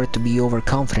afford to be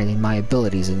overconfident in my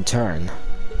abilities in turn.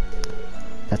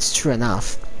 That's true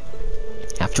enough.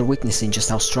 After witnessing just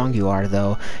how strong you are,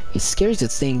 though, it's scary to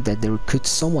think that there could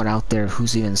someone out there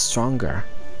who's even stronger.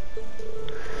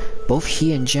 Both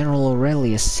he and General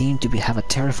Aurelius seem to have a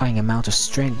terrifying amount of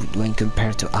strength when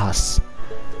compared to us.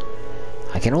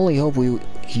 I can only hope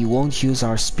he won't use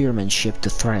our spearmanship to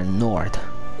threaten Nord.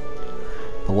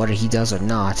 But whether he does or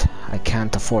not, I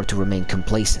can't afford to remain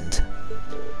complacent.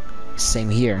 Same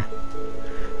here.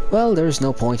 Well, there's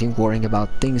no point in worrying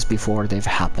about things before they've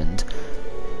happened.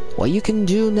 What you can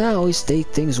do now is take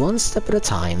things one step at a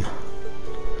time.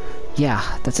 Yeah,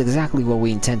 that's exactly what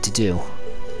we intend to do.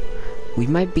 We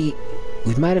might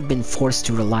have been forced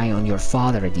to rely on your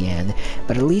father at the end,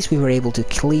 but at least we were able to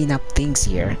clean up things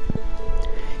here.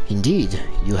 Indeed,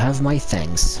 you have my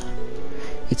thanks.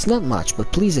 It's not much,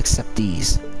 but please accept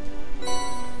these.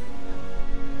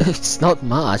 It's not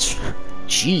much.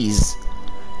 Jeez.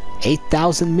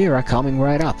 8,000 Mira coming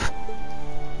right up.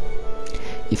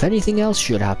 If anything else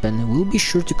should happen, we'll be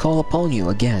sure to call upon you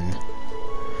again.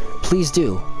 Please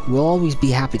do. We'll always be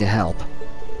happy to help.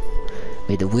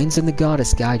 May the winds and the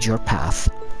goddess guide your path.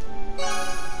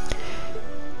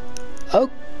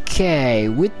 Okay,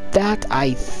 with that,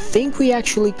 I think we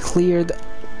actually cleared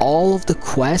all of the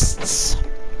quests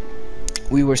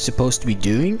we were supposed to be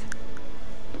doing.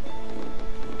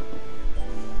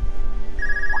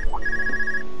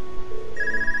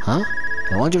 Huh?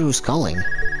 I wonder who's calling.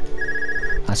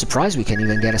 I'm surprised we can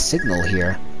even get a signal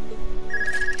here.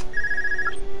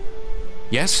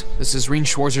 Yes, this is Reen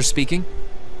Schwarzer speaking.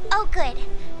 Oh, good.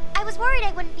 I was worried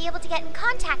I wouldn't be able to get in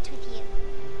contact with you.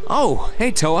 Oh,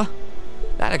 hey Toa.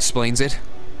 That explains it.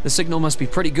 The signal must be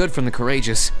pretty good from the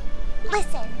Courageous.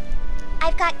 Listen,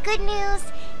 I've got good news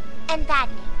and bad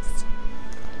news.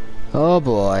 Oh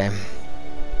boy.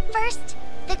 First,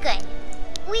 the good.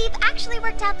 We've actually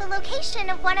worked out the location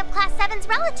of one of Class 7's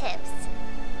relatives.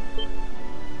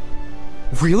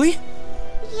 Really?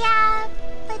 Yeah,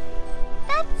 but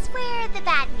that's where the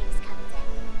bad news comes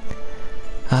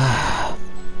in.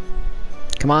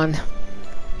 Come on,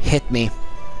 hit me.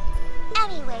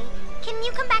 Anyway, can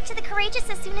you come back to the Courageous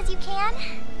as soon as you can?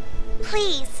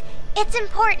 Please, it's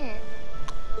important.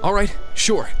 Alright,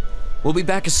 sure. We'll be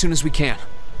back as soon as we can.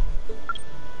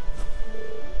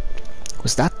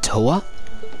 Was that Toa?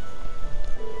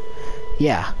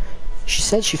 Yeah, she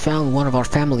said she found one of our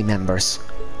family members.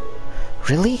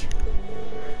 Really?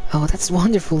 Oh, that's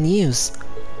wonderful news.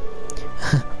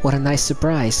 What a nice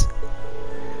surprise.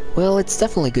 Well, it's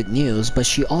definitely good news, but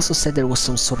she also said there was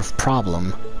some sort of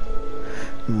problem.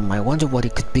 I wonder what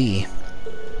it could be.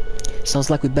 Sounds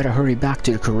like we better hurry back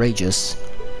to the Courageous.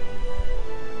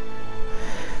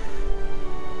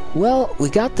 Well, we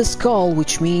got this call,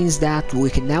 which means that we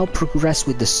can now progress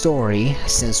with the story,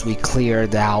 since we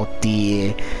cleared out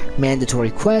the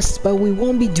mandatory quests, but we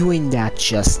won't be doing that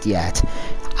just yet.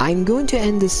 I'm going to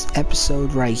end this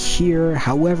episode right here.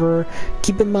 However,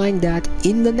 keep in mind that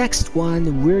in the next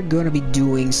one, we're gonna be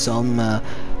doing some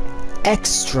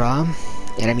extra,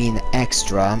 and I mean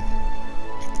extra,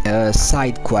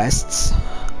 side quests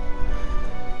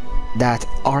that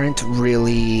aren't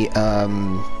really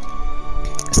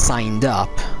signed up.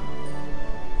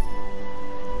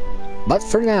 But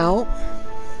for now,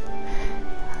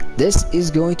 this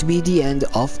is going to be the end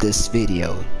of this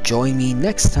video. Join me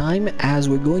next time as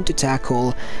we're going to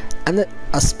tackle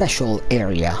a special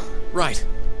area. Right.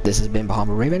 This has been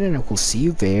Bahama Raven, and I will see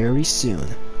you very soon.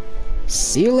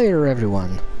 See you later,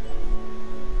 everyone.